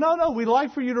 They say, no, we'd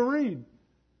like for you to read.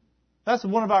 That's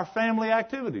one of our family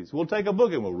activities. We'll take a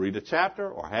book and we'll read a chapter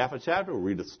or half a chapter. We'll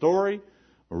read a story.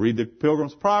 We'll read The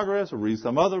Pilgrim's Progress. We'll read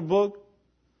some other book.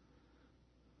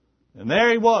 And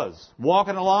there he was,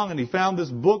 walking along, and he found this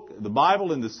book, the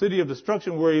Bible, in the city of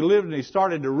destruction where he lived, and he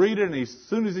started to read it, and as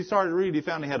soon as he started to read it, he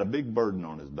found he had a big burden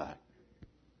on his back.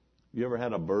 You ever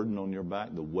had a burden on your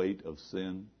back, the weight of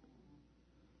sin?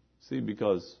 See,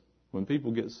 because when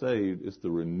people get saved, it's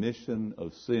the remission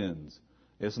of sins.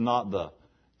 It's not the,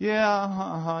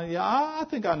 I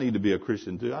think I need to be a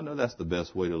Christian too. I know that's the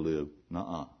best way to live.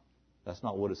 Nuh-uh. That's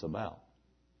not what it's about.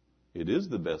 It is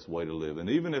the best way to live. And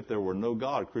even if there were no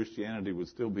God, Christianity would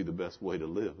still be the best way to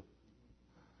live.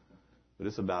 But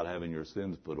it's about having your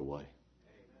sins put away.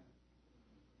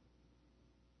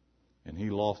 And he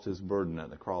lost his burden at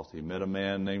the cross. He met a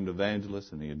man named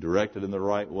Evangelist, and he had directed in the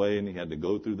right way, and he had to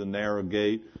go through the narrow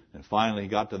gate. And finally he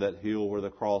got to that hill where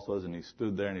the cross was, and he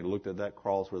stood there and he looked at that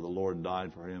cross where the Lord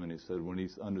died for him, and he said when he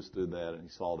understood that and he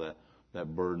saw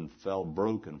that burden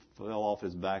broke and fell off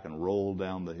his back and rolled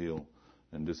down the hill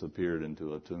and disappeared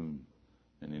into a tomb.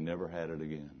 And he never had it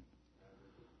again.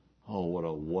 Oh, what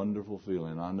a wonderful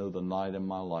feeling. I know the night in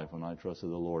my life when I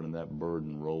trusted the Lord and that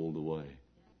burden rolled away.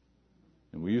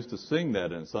 And we used to sing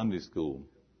that in Sunday school.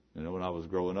 You know, when I was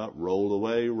growing up, rolled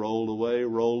away, rolled away,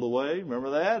 rolled away.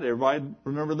 Remember that? Everybody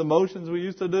remember the motions we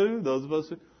used to do? Those of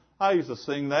us I used to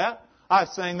sing that. I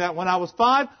sang that when I was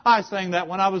 5. I sang that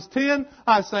when I was 10.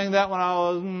 I sang that when I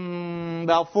was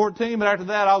about 14. But after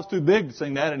that, I was too big to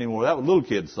sing that anymore. That was little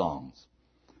kids' songs.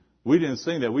 We didn't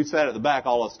sing that. We sat at the back,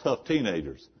 all us tough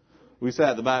teenagers. We sat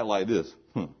at the back like this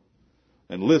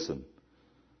and listened.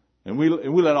 And we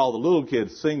let all the little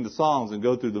kids sing the songs and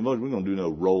go through the motion. We're going to do no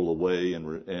roll away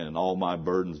and all my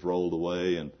burdens rolled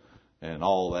away and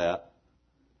all that.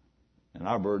 And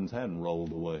our burdens hadn't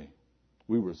rolled away.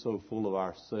 We were so full of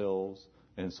ourselves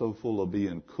and so full of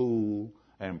being cool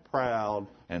and proud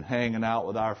and hanging out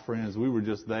with our friends. We were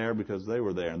just there because they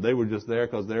were there. And they were just there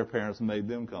because their parents made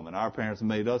them come. And our parents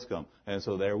made us come. And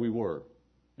so there we were.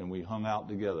 And we hung out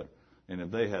together. And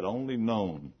if they had only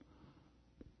known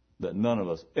that none of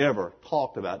us ever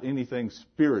talked about anything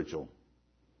spiritual.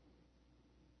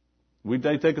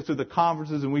 They take us to the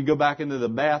conferences and we'd go back into the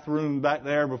bathroom back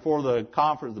there before the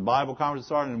conference, the Bible conference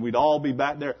started, and we'd all be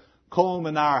back there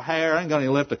combing our hair. I ain't got any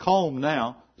left to comb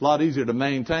now. It's a lot easier to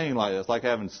maintain like this, like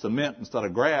having cement instead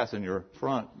of grass in your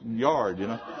front yard, you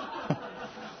know.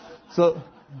 So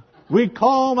we'd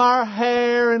comb our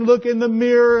hair and look in the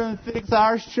mirror and fix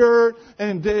our shirt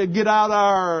and get out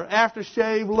our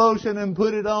aftershave lotion and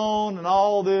put it on and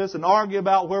all this and argue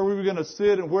about where we were going to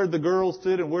sit and where the girls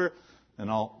sit and where and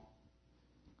all.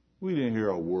 We didn't hear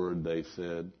a word they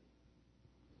said.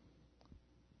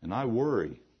 And I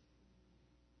worry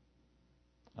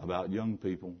about young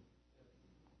people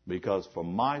because for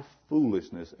my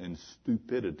foolishness and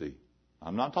stupidity,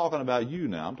 I'm not talking about you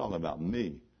now, I'm talking about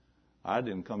me. I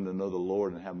didn't come to know the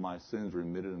Lord and have my sins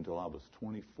remitted until I was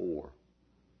 24.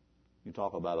 You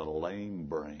talk about a lame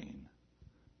brain.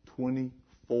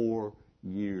 24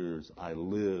 years I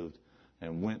lived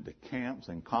and went to camps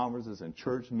and conferences and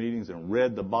church meetings and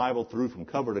read the Bible through from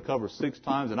cover to cover 6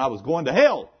 times, and I was going to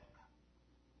hell.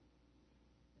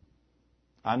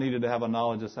 I needed to have a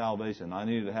knowledge of salvation. I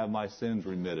needed to have my sins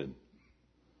remitted.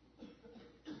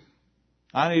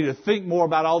 I needed to think more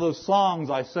about all those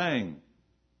songs I sang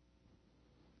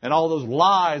and all those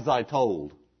lies I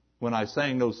told when I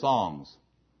sang those songs.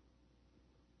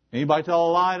 Anybody tell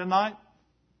a lie tonight?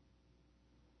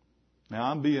 Now,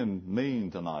 I'm being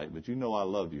mean tonight, but you know I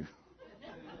love you.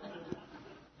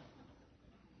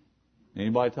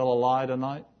 Anybody tell a lie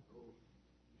tonight?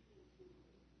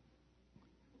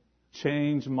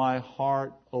 Change my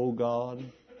heart, O God.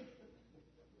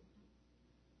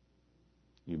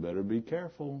 You better be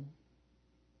careful.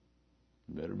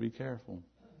 You better be careful.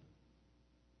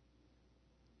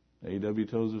 A.W.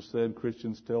 Tozer said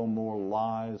Christians tell more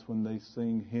lies when they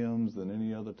sing hymns than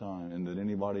any other time and than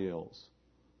anybody else.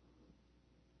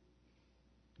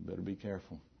 You better be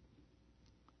careful.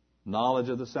 Knowledge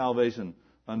of the salvation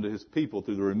unto His people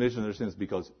through the remission of their sins,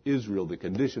 because Israel, the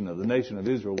condition of the nation of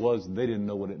Israel was they didn't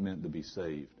know what it meant to be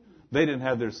saved. They didn't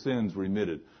have their sins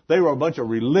remitted. They were a bunch of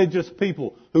religious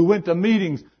people who went to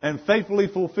meetings and faithfully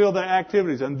fulfilled their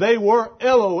activities, and they were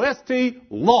L-O-S-T,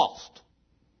 lost.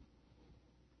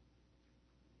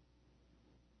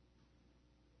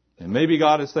 And maybe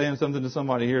God is saying something to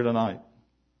somebody here tonight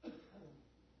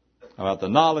about the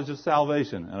knowledge of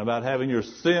salvation and about having your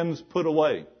sins put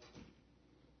away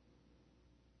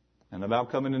and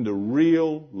about coming into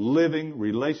real, living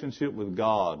relationship with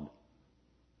God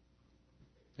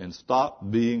and stop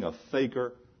being a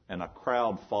faker and a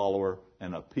crowd follower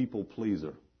and a people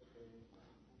pleaser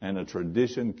and a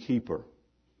tradition keeper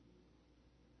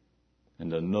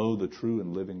and to know the true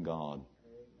and living God.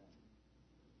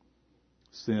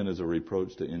 Sin is a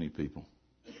reproach to any people.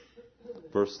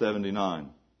 Verse 79.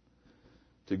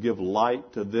 To give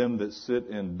light to them that sit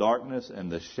in darkness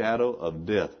and the shadow of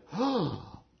death.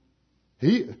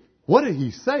 What did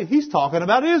he say? He's talking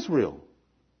about Israel.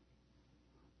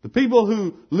 The people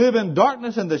who live in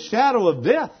darkness and the shadow of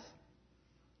death.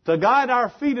 To guide our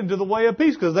feet into the way of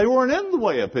peace, because they weren't in the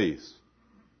way of peace.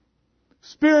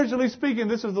 Spiritually speaking,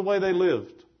 this is the way they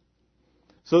lived.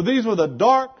 So these were the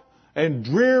dark and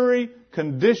dreary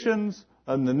conditions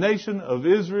of the nation of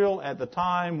Israel at the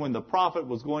time when the prophet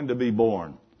was going to be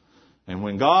born. And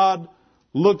when God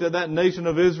looked at that nation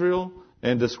of Israel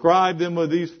and described them with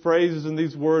these phrases and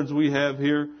these words we have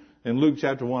here in Luke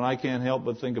chapter 1, I can't help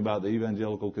but think about the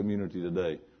evangelical community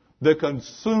today. The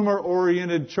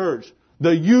consumer-oriented church,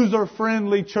 the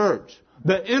user-friendly church,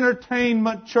 the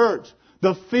entertainment church,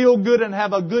 the feel-good and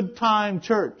have a good time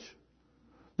church.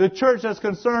 The church that's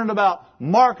concerned about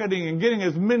marketing and getting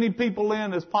as many people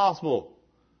in as possible.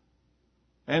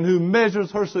 And who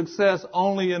measures her success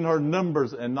only in her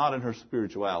numbers and not in her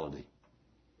spirituality.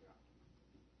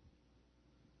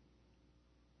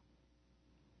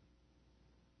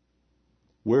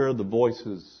 Where are the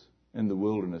voices in the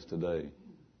wilderness today?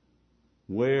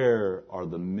 Where are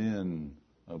the men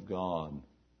of God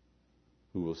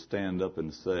who will stand up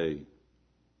and say,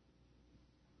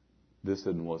 this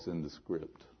isn't what's in the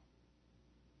script?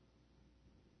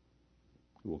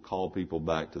 Who will call people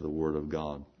back to the Word of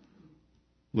God?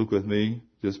 Look with me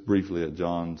just briefly at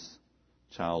John's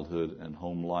childhood and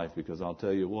home life, because I'll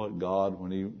tell you what, God,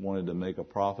 when He wanted to make a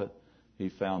prophet, He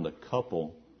found a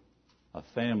couple, a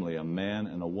family, a man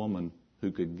and a woman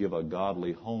who could give a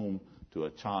godly home to a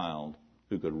child,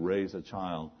 who could raise a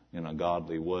child in a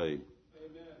godly way.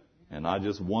 Amen. And I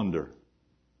just wonder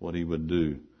what He would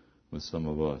do with some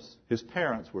of us. His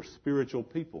parents were spiritual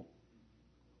people.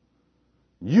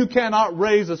 You cannot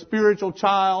raise a spiritual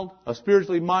child, a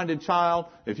spiritually minded child,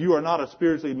 if you are not a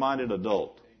spiritually minded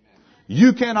adult.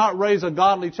 You cannot raise a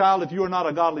godly child if you are not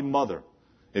a godly mother,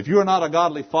 if you are not a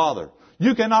godly father.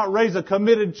 You cannot raise a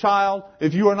committed child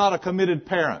if you are not a committed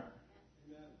parent.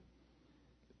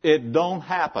 It don't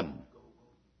happen.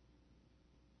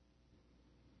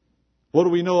 What do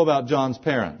we know about John's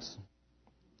parents?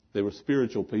 They were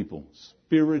spiritual people.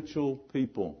 Spiritual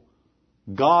people.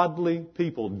 Godly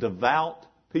people. Devout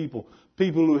people.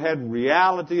 People who had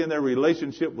reality in their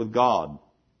relationship with God.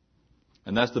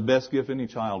 And that's the best gift any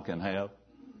child can have.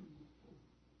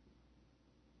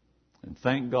 And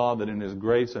thank God that in His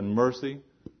grace and mercy,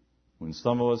 when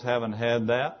some of us haven't had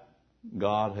that,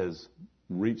 God has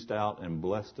reached out and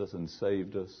blessed us and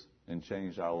saved us and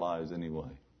changed our lives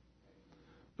anyway.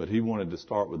 But He wanted to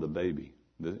start with a baby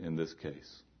in this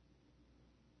case.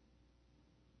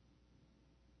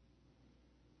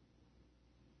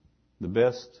 The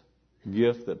best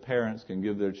gift that parents can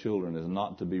give their children is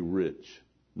not to be rich,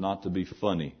 not to be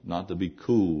funny, not to be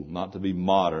cool, not to be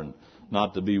modern,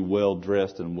 not to be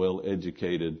well-dressed and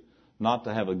well-educated, not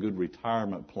to have a good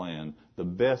retirement plan. The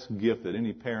best gift that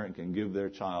any parent can give their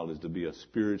child is to be a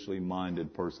spiritually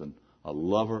minded person, a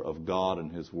lover of God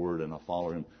and His Word, and a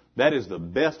follower of Him. That is the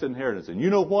best inheritance. And you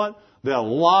know what? There are a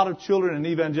lot of children in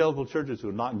evangelical churches who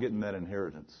are not getting that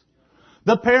inheritance.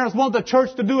 The parents want the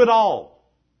church to do it all.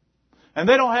 And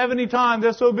they don't have any time.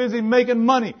 They're so busy making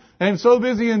money and so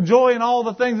busy enjoying all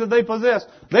the things that they possess.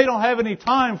 They don't have any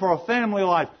time for a family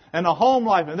life and a home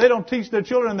life. And they don't teach their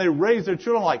children. They raise their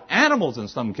children like animals in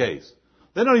some case.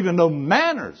 They don't even know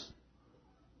manners.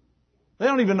 They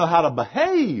don't even know how to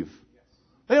behave.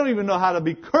 They don't even know how to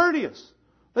be courteous.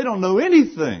 They don't know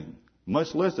anything.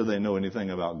 Much less do they know anything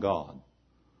about God.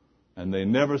 And they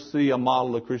never see a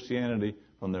model of Christianity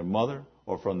from their mother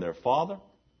or from their father.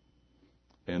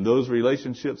 In those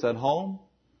relationships at home,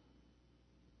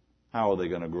 how are they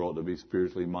going to grow up to be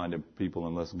spiritually minded people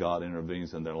unless God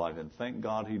intervenes in their life? And thank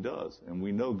God He does. And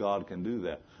we know God can do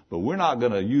that. But we're not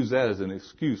going to use that as an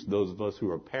excuse, those of us who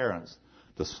are parents,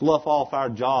 to slough off our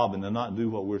job and to not do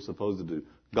what we're supposed to do.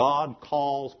 God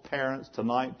calls parents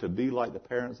tonight to be like the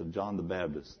parents of John the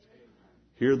Baptist.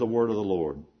 Hear the word of the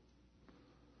Lord.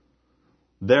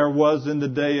 There was in the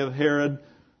days of Herod,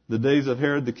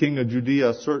 the king of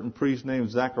Judea, a certain priest named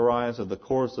Zacharias of the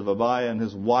course of Abiah, and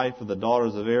his wife of the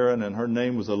daughters of Aaron, and her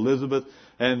name was Elizabeth.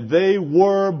 And they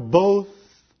were both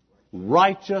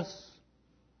righteous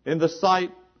in the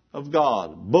sight of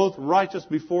God, both righteous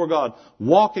before God,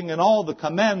 walking in all the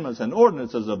commandments and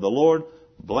ordinances of the Lord,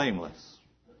 blameless.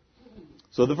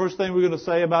 So the first thing we're going to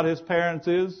say about his parents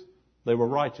is they were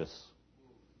righteous.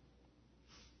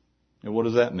 And what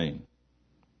does that mean?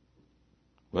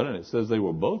 Well, and it says they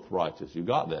were both righteous. You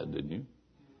got that, didn't you?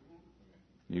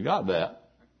 You got that.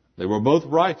 They were both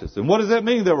righteous. And what does that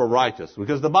mean they were righteous?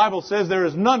 Because the Bible says there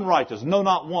is none righteous, no,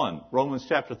 not one. Romans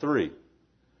chapter 3.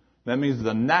 That means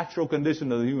the natural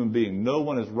condition of the human being. No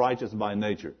one is righteous by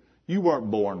nature. You weren't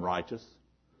born righteous.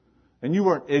 And you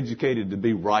weren't educated to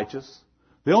be righteous.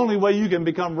 The only way you can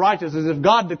become righteous is if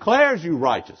God declares you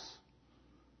righteous.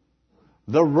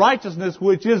 The righteousness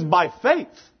which is by faith.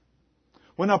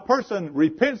 When a person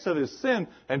repents of his sin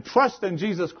and trusts in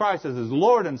Jesus Christ as his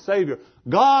Lord and Savior,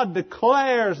 God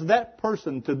declares that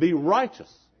person to be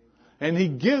righteous. And He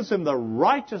gives him the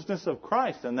righteousness of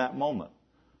Christ in that moment.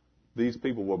 These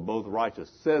people were both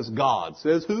righteous. Says God.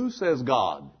 Says who? Says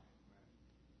God.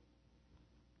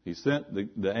 He sent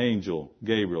the angel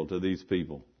Gabriel to these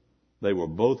people. They were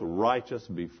both righteous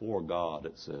before God,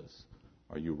 it says.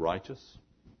 Are you righteous?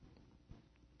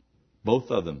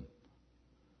 Both of them.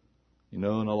 You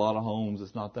know, in a lot of homes,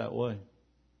 it's not that way.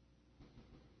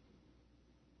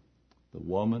 The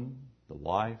woman, the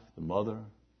wife, the mother,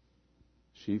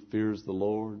 she fears the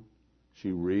Lord.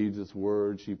 She reads His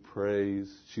Word. She prays.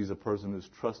 She's a person who's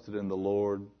trusted in the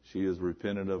Lord. She has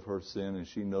repented of her sin, and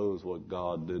she knows what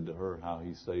God did to her, how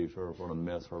He saved her, what a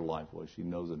mess her life was. She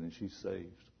knows it, and she's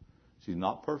saved. She's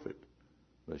not perfect,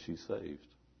 but she's saved.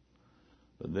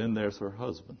 But then there's her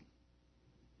husband.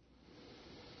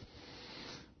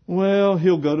 Well,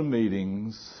 he'll go to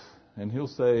meetings and he'll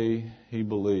say he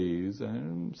believes,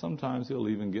 and sometimes he'll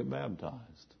even get baptized.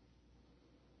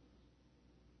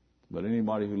 But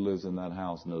anybody who lives in that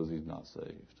house knows he's not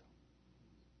saved.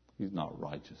 He's not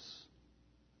righteous.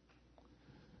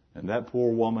 And that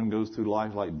poor woman goes through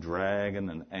life like dragging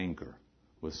an anchor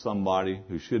with somebody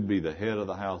who should be the head of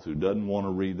the house, who doesn't want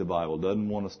to read the Bible, doesn't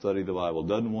want to study the Bible,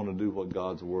 doesn't want to do what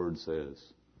God's Word says.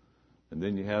 And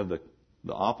then you have the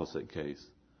opposite case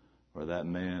where that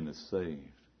man is saved.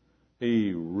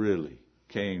 He really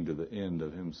came to the end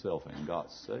of himself and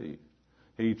got saved.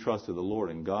 He trusted the Lord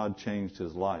and God changed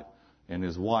his life. And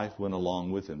his wife went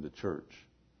along with him to church.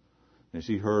 And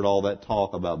she heard all that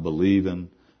talk about believing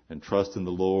and trusting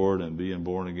the Lord and being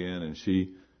born again. And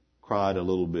she cried a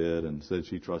little bit and said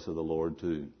she trusted the Lord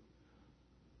too.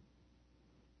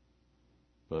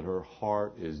 But her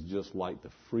heart is just like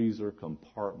the freezer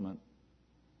compartment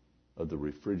of the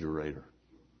refrigerator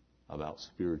about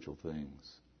spiritual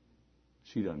things.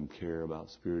 She doesn't care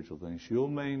about spiritual things. She'll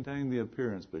maintain the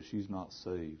appearance, but she's not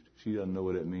saved. She doesn't know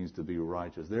what it means to be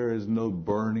righteous. There is no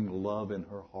burning love in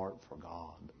her heart for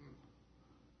God.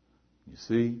 You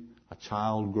see, a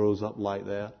child grows up like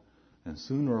that, and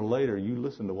sooner or later, you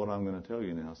listen to what I'm going to tell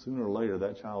you now, sooner or later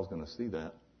that child's going to see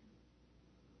that.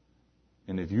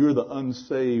 And if you're the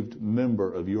unsaved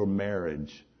member of your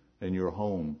marriage and your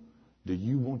home, do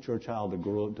you want your child to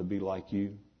grow up to be like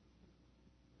you?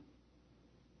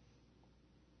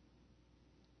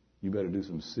 You better do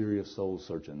some serious soul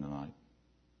searching tonight.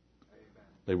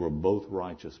 They were both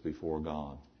righteous before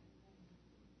God.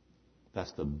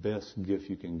 That's the best gift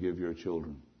you can give your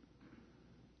children.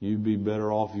 You'd be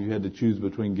better off if you had to choose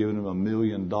between giving them $1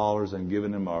 million and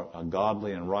giving them a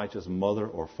godly and righteous mother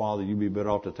or father. You'd be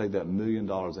better off to take that $1 million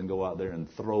and go out there and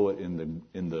throw it in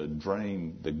the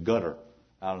drain, the gutter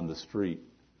out in the street.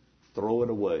 Throw it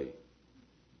away.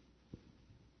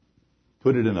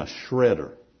 Put it in a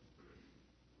shredder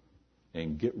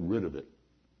and get rid of it.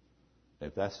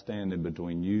 If that's standing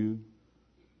between you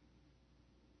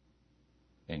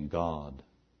and God,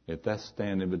 if that's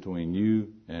standing between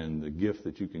you and the gift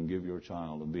that you can give your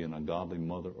child of being a godly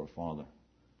mother or father,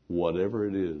 whatever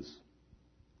it is,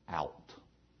 out.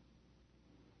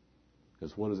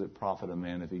 Because what does it profit a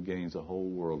man if he gains the whole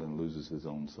world and loses his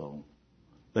own soul?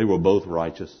 They were both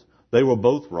righteous. They were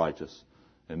both righteous.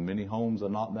 And many homes are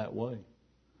not that way.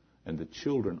 And the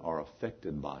children are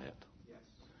affected by it.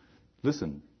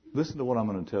 Listen to what I'm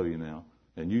going to tell you now.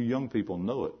 And you young people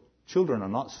know it. Children are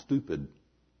not stupid.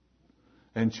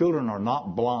 And children are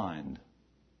not blind.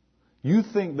 You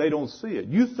think they don't see it.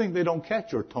 You think they don't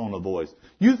catch your tone of voice.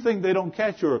 You think they don't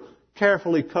catch your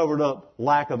carefully covered up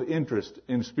lack of interest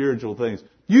in spiritual things.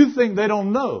 You think they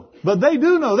don't know. But they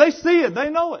do know. They see it.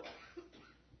 They know it.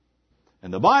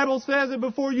 And the Bible says that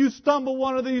before you stumble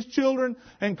one of these children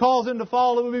and cause him to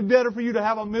fall, it would be better for you to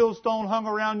have a millstone hung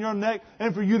around your neck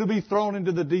and for you to be thrown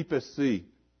into the deepest sea.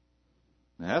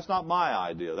 Now, that's not my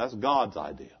idea. That's God's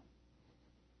idea.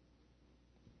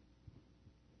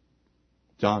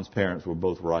 John's parents were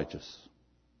both righteous.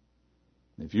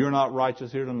 If you're not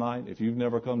righteous here tonight, if you've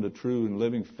never come to true and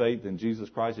living faith in Jesus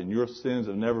Christ and your sins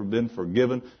have never been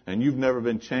forgiven and you've never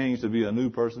been changed to be a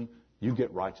new person, you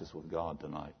get righteous with God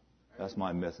tonight. That's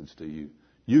my message to you.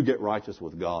 You get righteous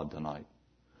with God tonight.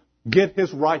 Get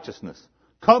His righteousness.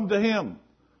 Come to Him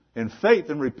in faith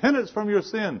and repentance from your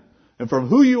sin and from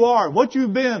who you are and what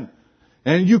you've been.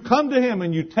 And you come to Him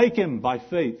and you take Him by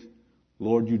faith.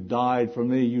 Lord, you died for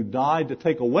me. You died to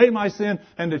take away my sin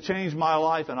and to change my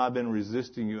life. And I've been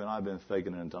resisting you and I've been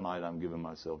faking it. And tonight I'm giving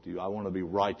myself to you. I want to be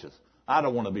righteous. I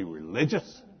don't want to be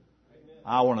religious.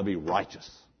 I want to be righteous.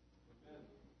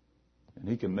 And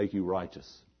He can make you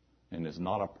righteous. And it's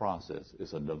not a process.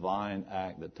 It's a divine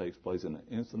act that takes place in an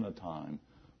instant of time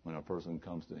when a person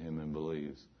comes to Him and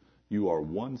believes. You are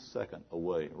 1 second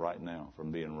away right now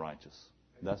from being righteous.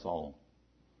 That's all.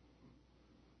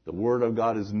 The Word of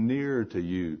God is near to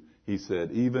you. He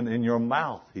said, even in your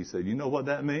mouth. He said, you know what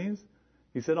that means?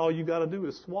 He said, all you got to do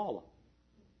is swallow.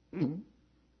 Mm-hmm.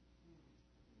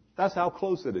 That's how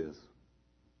close it is.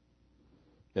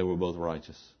 They were both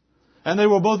righteous. And they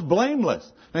were both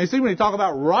blameless. Now you see, when he talks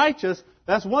about righteous,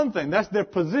 that's one thing. That's their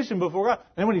position before God.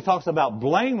 And when he talks about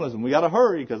blameless, and we got to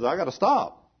hurry because I got to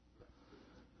stop.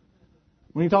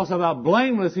 When he talks about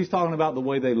blameless, he's talking about the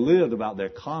way they lived, about their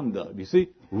conduct. You see,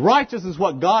 righteous is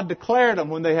what God declared them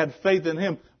when they had faith in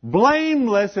Him.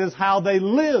 Blameless is how they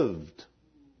lived.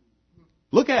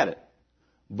 Look at it.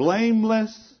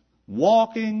 Blameless,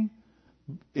 walking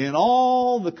in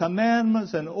all the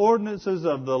commandments and ordinances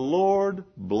of the Lord,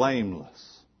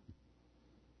 blameless.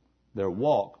 Their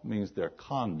walk means their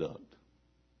conduct.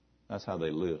 That's how they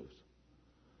lived.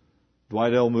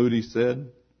 Dwight L. Moody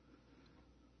said,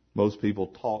 most people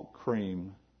talk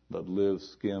cream but live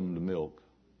skimmed milk.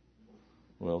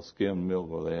 Well, skimmed milk,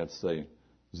 well, they have to say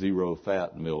zero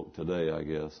fat milk today, I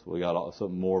guess. We got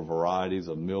some more varieties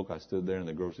of milk. I stood there in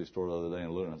the grocery store the other day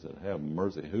and looked and I said, have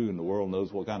mercy, who in the world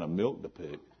knows what kind of milk to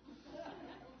pick?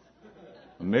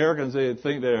 Americans, they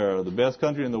think they're the best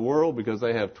country in the world because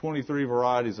they have 23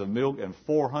 varieties of milk and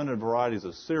 400 varieties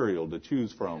of cereal to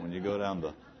choose from when you go down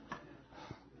the...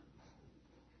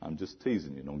 I'm just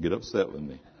teasing you. Don't get upset with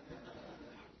me.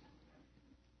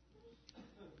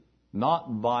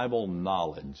 Not Bible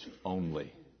knowledge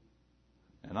only.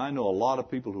 And I know a lot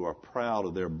of people who are proud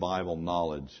of their Bible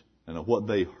knowledge and of what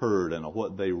they heard and of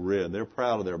what they read. They're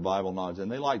proud of their Bible knowledge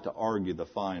and they like to argue the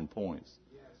fine points.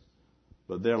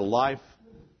 But their life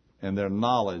and their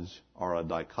knowledge are a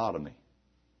dichotomy.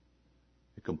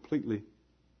 They're completely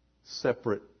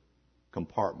separate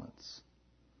compartments.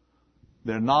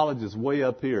 Their knowledge is way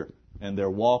up here and their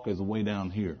walk is way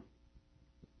down here.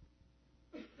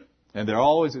 And they're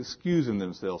always excusing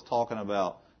themselves, talking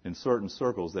about, in certain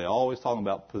circles, they're always talking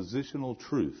about positional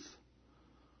truth.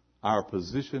 Our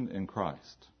position in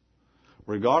Christ.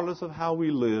 Regardless of how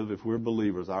we live, if we're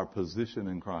believers, our position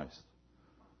in Christ.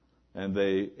 And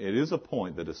it is a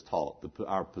point that is taught.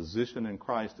 Our position in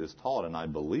Christ is taught, and I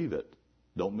believe it.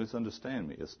 Don't misunderstand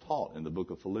me. It's taught in the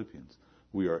book of Philippians.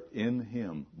 We are in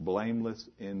Him, blameless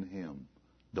in Him.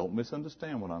 Don't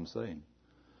misunderstand what I'm saying.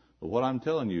 But what I'm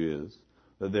telling you is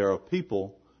that there are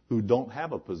people who don't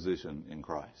have a position in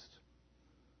Christ.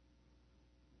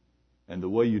 And the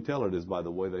way you tell it is by the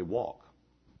way they walk.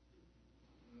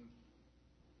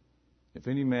 If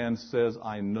any man says,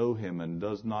 I know him, and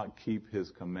does not keep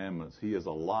his commandments, he is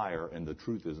a liar and the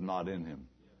truth is not in him.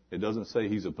 It doesn't say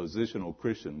he's a positional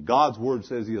Christian. God's Word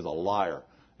says he is a liar.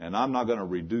 And I'm not going to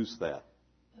reduce that.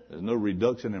 There's no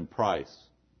reduction in price.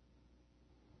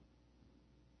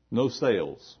 No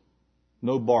sales.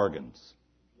 No bargains.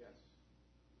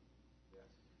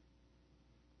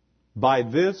 By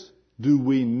this do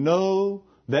we know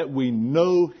that we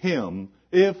know Him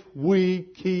if we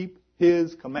keep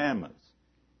His commandments.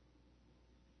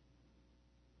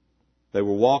 They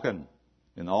were walking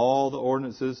in all the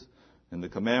ordinances and the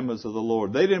commandments of the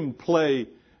Lord. They didn't play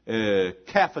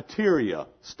cafeteria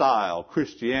style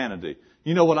Christianity.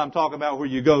 You know what I'm talking about, where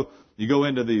you go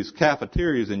into these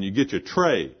cafeterias and you get your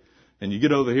tray and you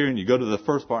get over here and you go to the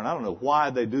first part. And I don't know why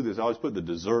they do this. I always put the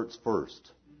desserts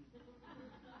first.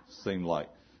 Seemed like.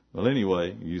 Well,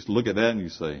 anyway, you just look at that and you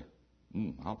say,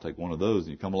 I'll take one of those.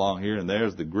 And you come along here and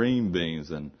there's the green beans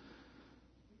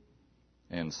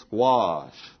and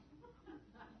squash.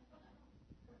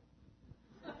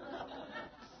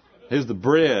 Here's the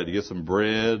bread. You get some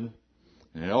bread.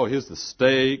 And here's the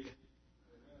steak.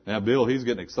 Now, Bill, he's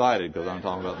getting excited because I'm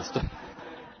talking about the steak.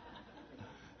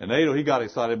 And Ado, he got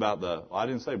excited about I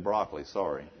didn't say broccoli,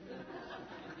 sorry.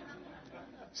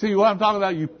 See what I'm talking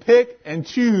about? You pick and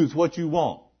choose what you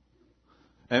want.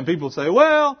 And people say,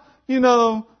 well,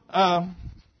 I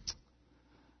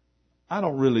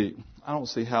don't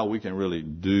see how we can really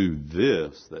do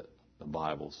this that the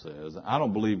Bible says. I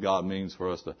don't believe God means for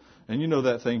us to. And you know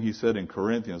that thing he said in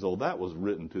Corinthians, that was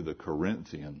written to the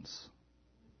Corinthians.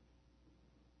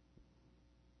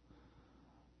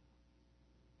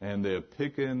 And they're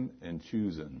picking and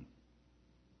choosing.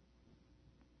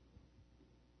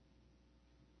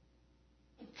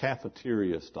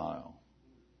 Cafeteria style.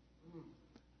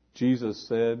 Jesus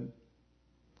said,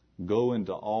 go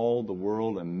into all the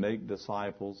world and make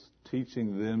disciples,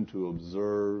 teaching them to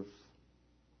observe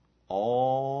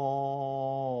all,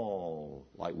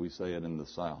 like we say it in the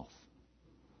South,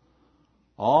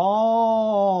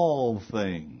 all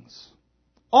things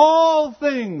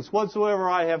whatsoever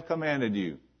I have commanded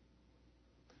you.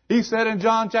 He said in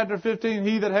John chapter 15,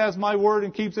 he that has my word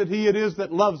and keeps it, he it is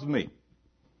that loves me.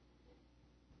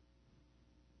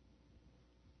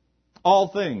 All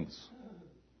things.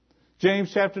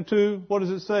 James chapter 2, what does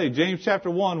it say? James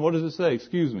chapter 1, what does it say?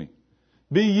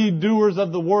 Be ye doers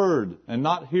of the word, and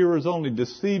not hearers only,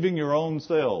 deceiving your own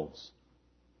selves.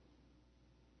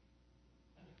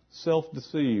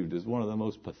 Self-deceived is one of the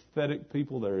most pathetic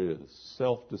people there is.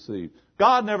 Self-deceived.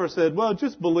 God never said, well,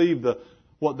 just believe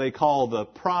what they call the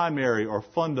primary or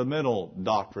fundamental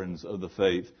doctrines of the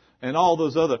faith, and all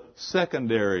those other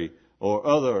secondary or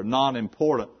other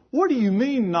non-important. What do you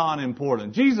mean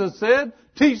non-important? Jesus said,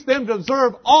 teach them to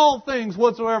observe all things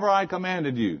whatsoever I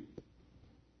commanded you.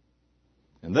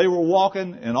 And they were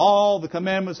walking in all the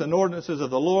commandments and ordinances of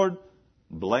the Lord,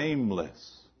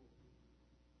 blameless.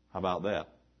 How about that?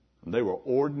 And they were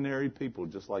ordinary people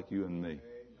just like you and me.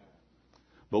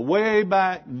 But way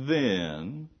back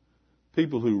then,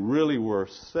 people who really were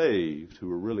saved, who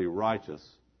were really righteous,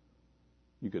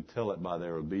 you could tell it by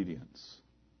their obedience.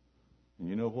 And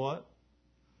you know what?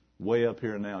 Way up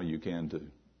here now you can too.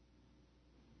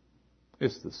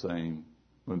 It's the same.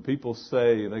 When people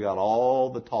say they got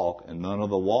all the talk and none of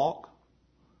the walk,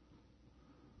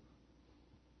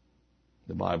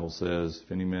 the Bible says,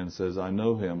 if any man says, I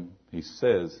know him, he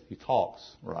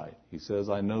talks right. He says,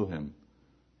 I know him,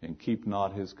 and keep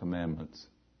not his commandments,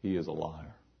 he is a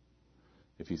liar.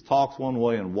 If he talks one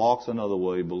way and walks another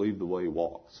way, believe the way he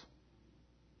walks.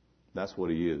 That's what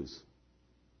he is.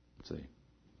 See?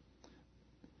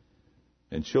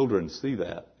 And children see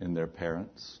that in their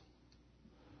parents.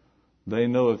 They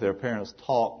know if their parents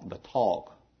talk the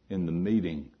talk in the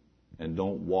meeting and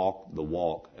don't walk the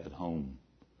walk at home.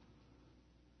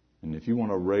 And if you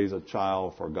want to raise a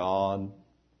child for God,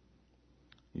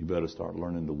 you better start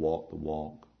learning to walk the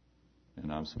walk.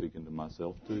 And I'm speaking to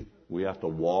myself too. We have to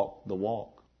walk the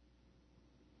walk.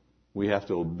 We have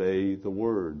to obey the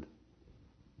Word.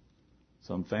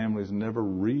 Some families never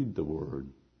read the Word.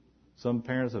 Some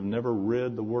parents have never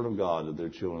read the Word of God to their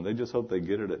children. They just hope they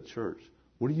get it at church.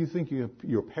 What do you think you have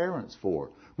your parents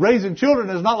for? Raising children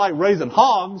is not like raising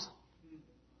hogs.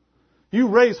 You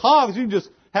raise hogs, you just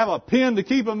have a pen to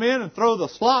keep them in and throw the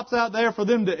slops out there for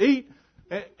them to eat.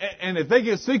 And if they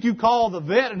get sick, you call the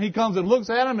vet and he comes and looks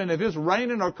at them. And if it's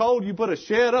raining or cold, you put a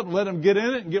shed up and let them get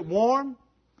in it and get warm.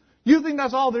 You think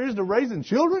that's all there is to raising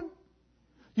children?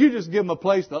 You just give them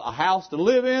a house to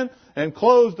live in and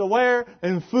clothes to wear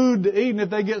and food to eat. And if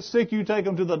they get sick, you take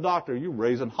them to the doctor. You're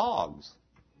raising hogs.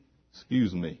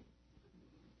 Excuse me.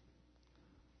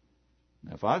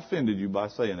 Now, if I offended you by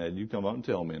saying that, you come up and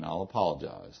tell me and I'll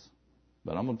apologize.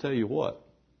 But I'm going to tell you what.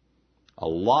 A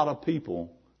lot of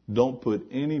people don't put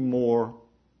any more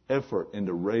effort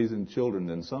into raising children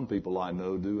than some people I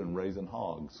know do in raising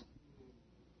hogs.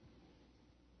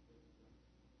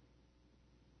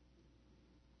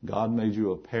 God made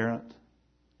you a parent.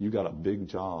 You got a big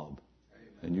job.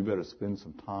 And you better spend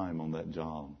some time on that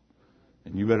job.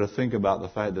 And you better think about the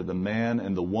fact that the man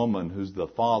and the woman who's the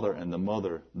father and the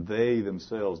mother, they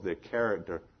themselves, their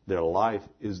character, their life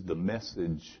is the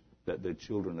message that their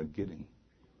children are getting.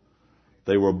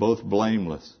 They were both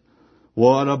blameless.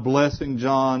 What a blessing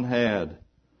John had.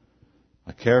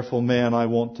 A careful man I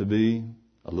want to be.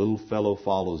 A little fellow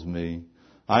follows me.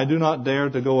 I do not dare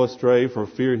to go astray for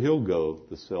fear he'll go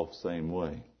the self-same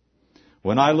way.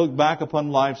 When I look back upon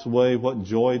life's way, what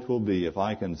joy it will be if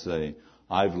I can say,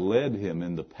 I've led him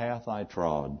in the path I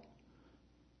trod,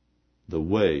 the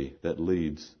way that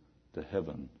leads to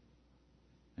heaven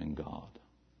and God.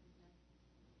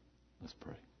 Let's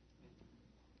pray.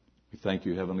 We thank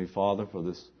you, Heavenly Father, for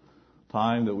this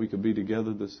time that we could be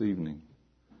together this evening.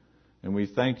 And we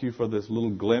thank you for this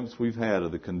little glimpse we've had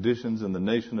of the conditions in the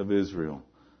nation of Israel.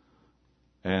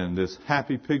 And this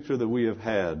happy picture that we have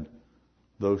had,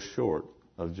 though short,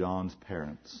 of John's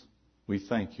parents. We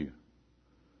thank you.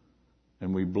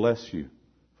 And we bless you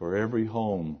for every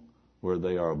home where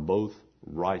they are both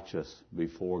righteous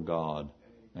before God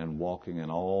and walking in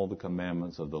all the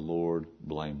commandments of the Lord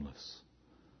blameless.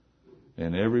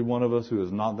 And every one of us who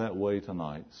is not that way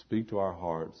tonight, speak to our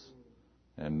hearts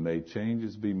and may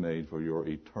changes be made for your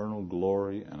eternal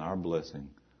glory and our blessing.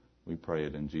 We pray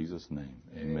it in Jesus' name.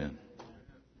 Amen.